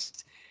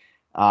Podcast,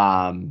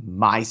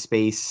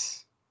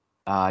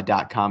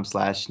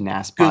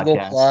 MySpace.com/NAS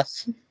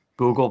Podcast,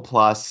 Google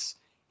Plus,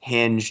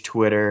 Hinge,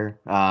 Twitter,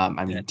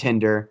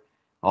 Tinder,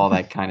 all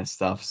that kind of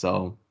stuff.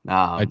 So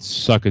I'd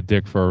suck a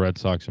dick for a Red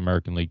Sox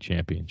American League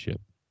championship.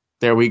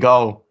 There we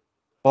go.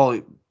 Well,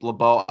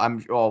 LeBeau,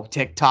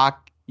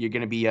 TikTok, you're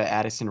gonna be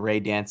Addison Rae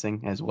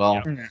dancing as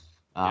well.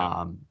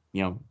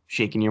 Yeah.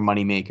 Shaking your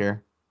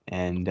moneymaker,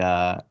 and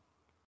so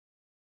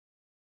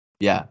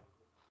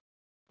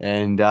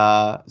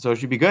it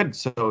should be good.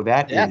 So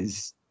that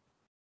is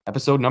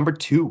episode number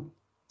 2.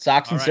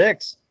 Sox and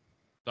 6.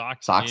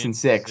 Sox and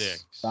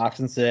 6. Sox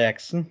and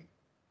 6.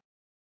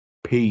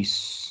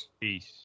 Peace.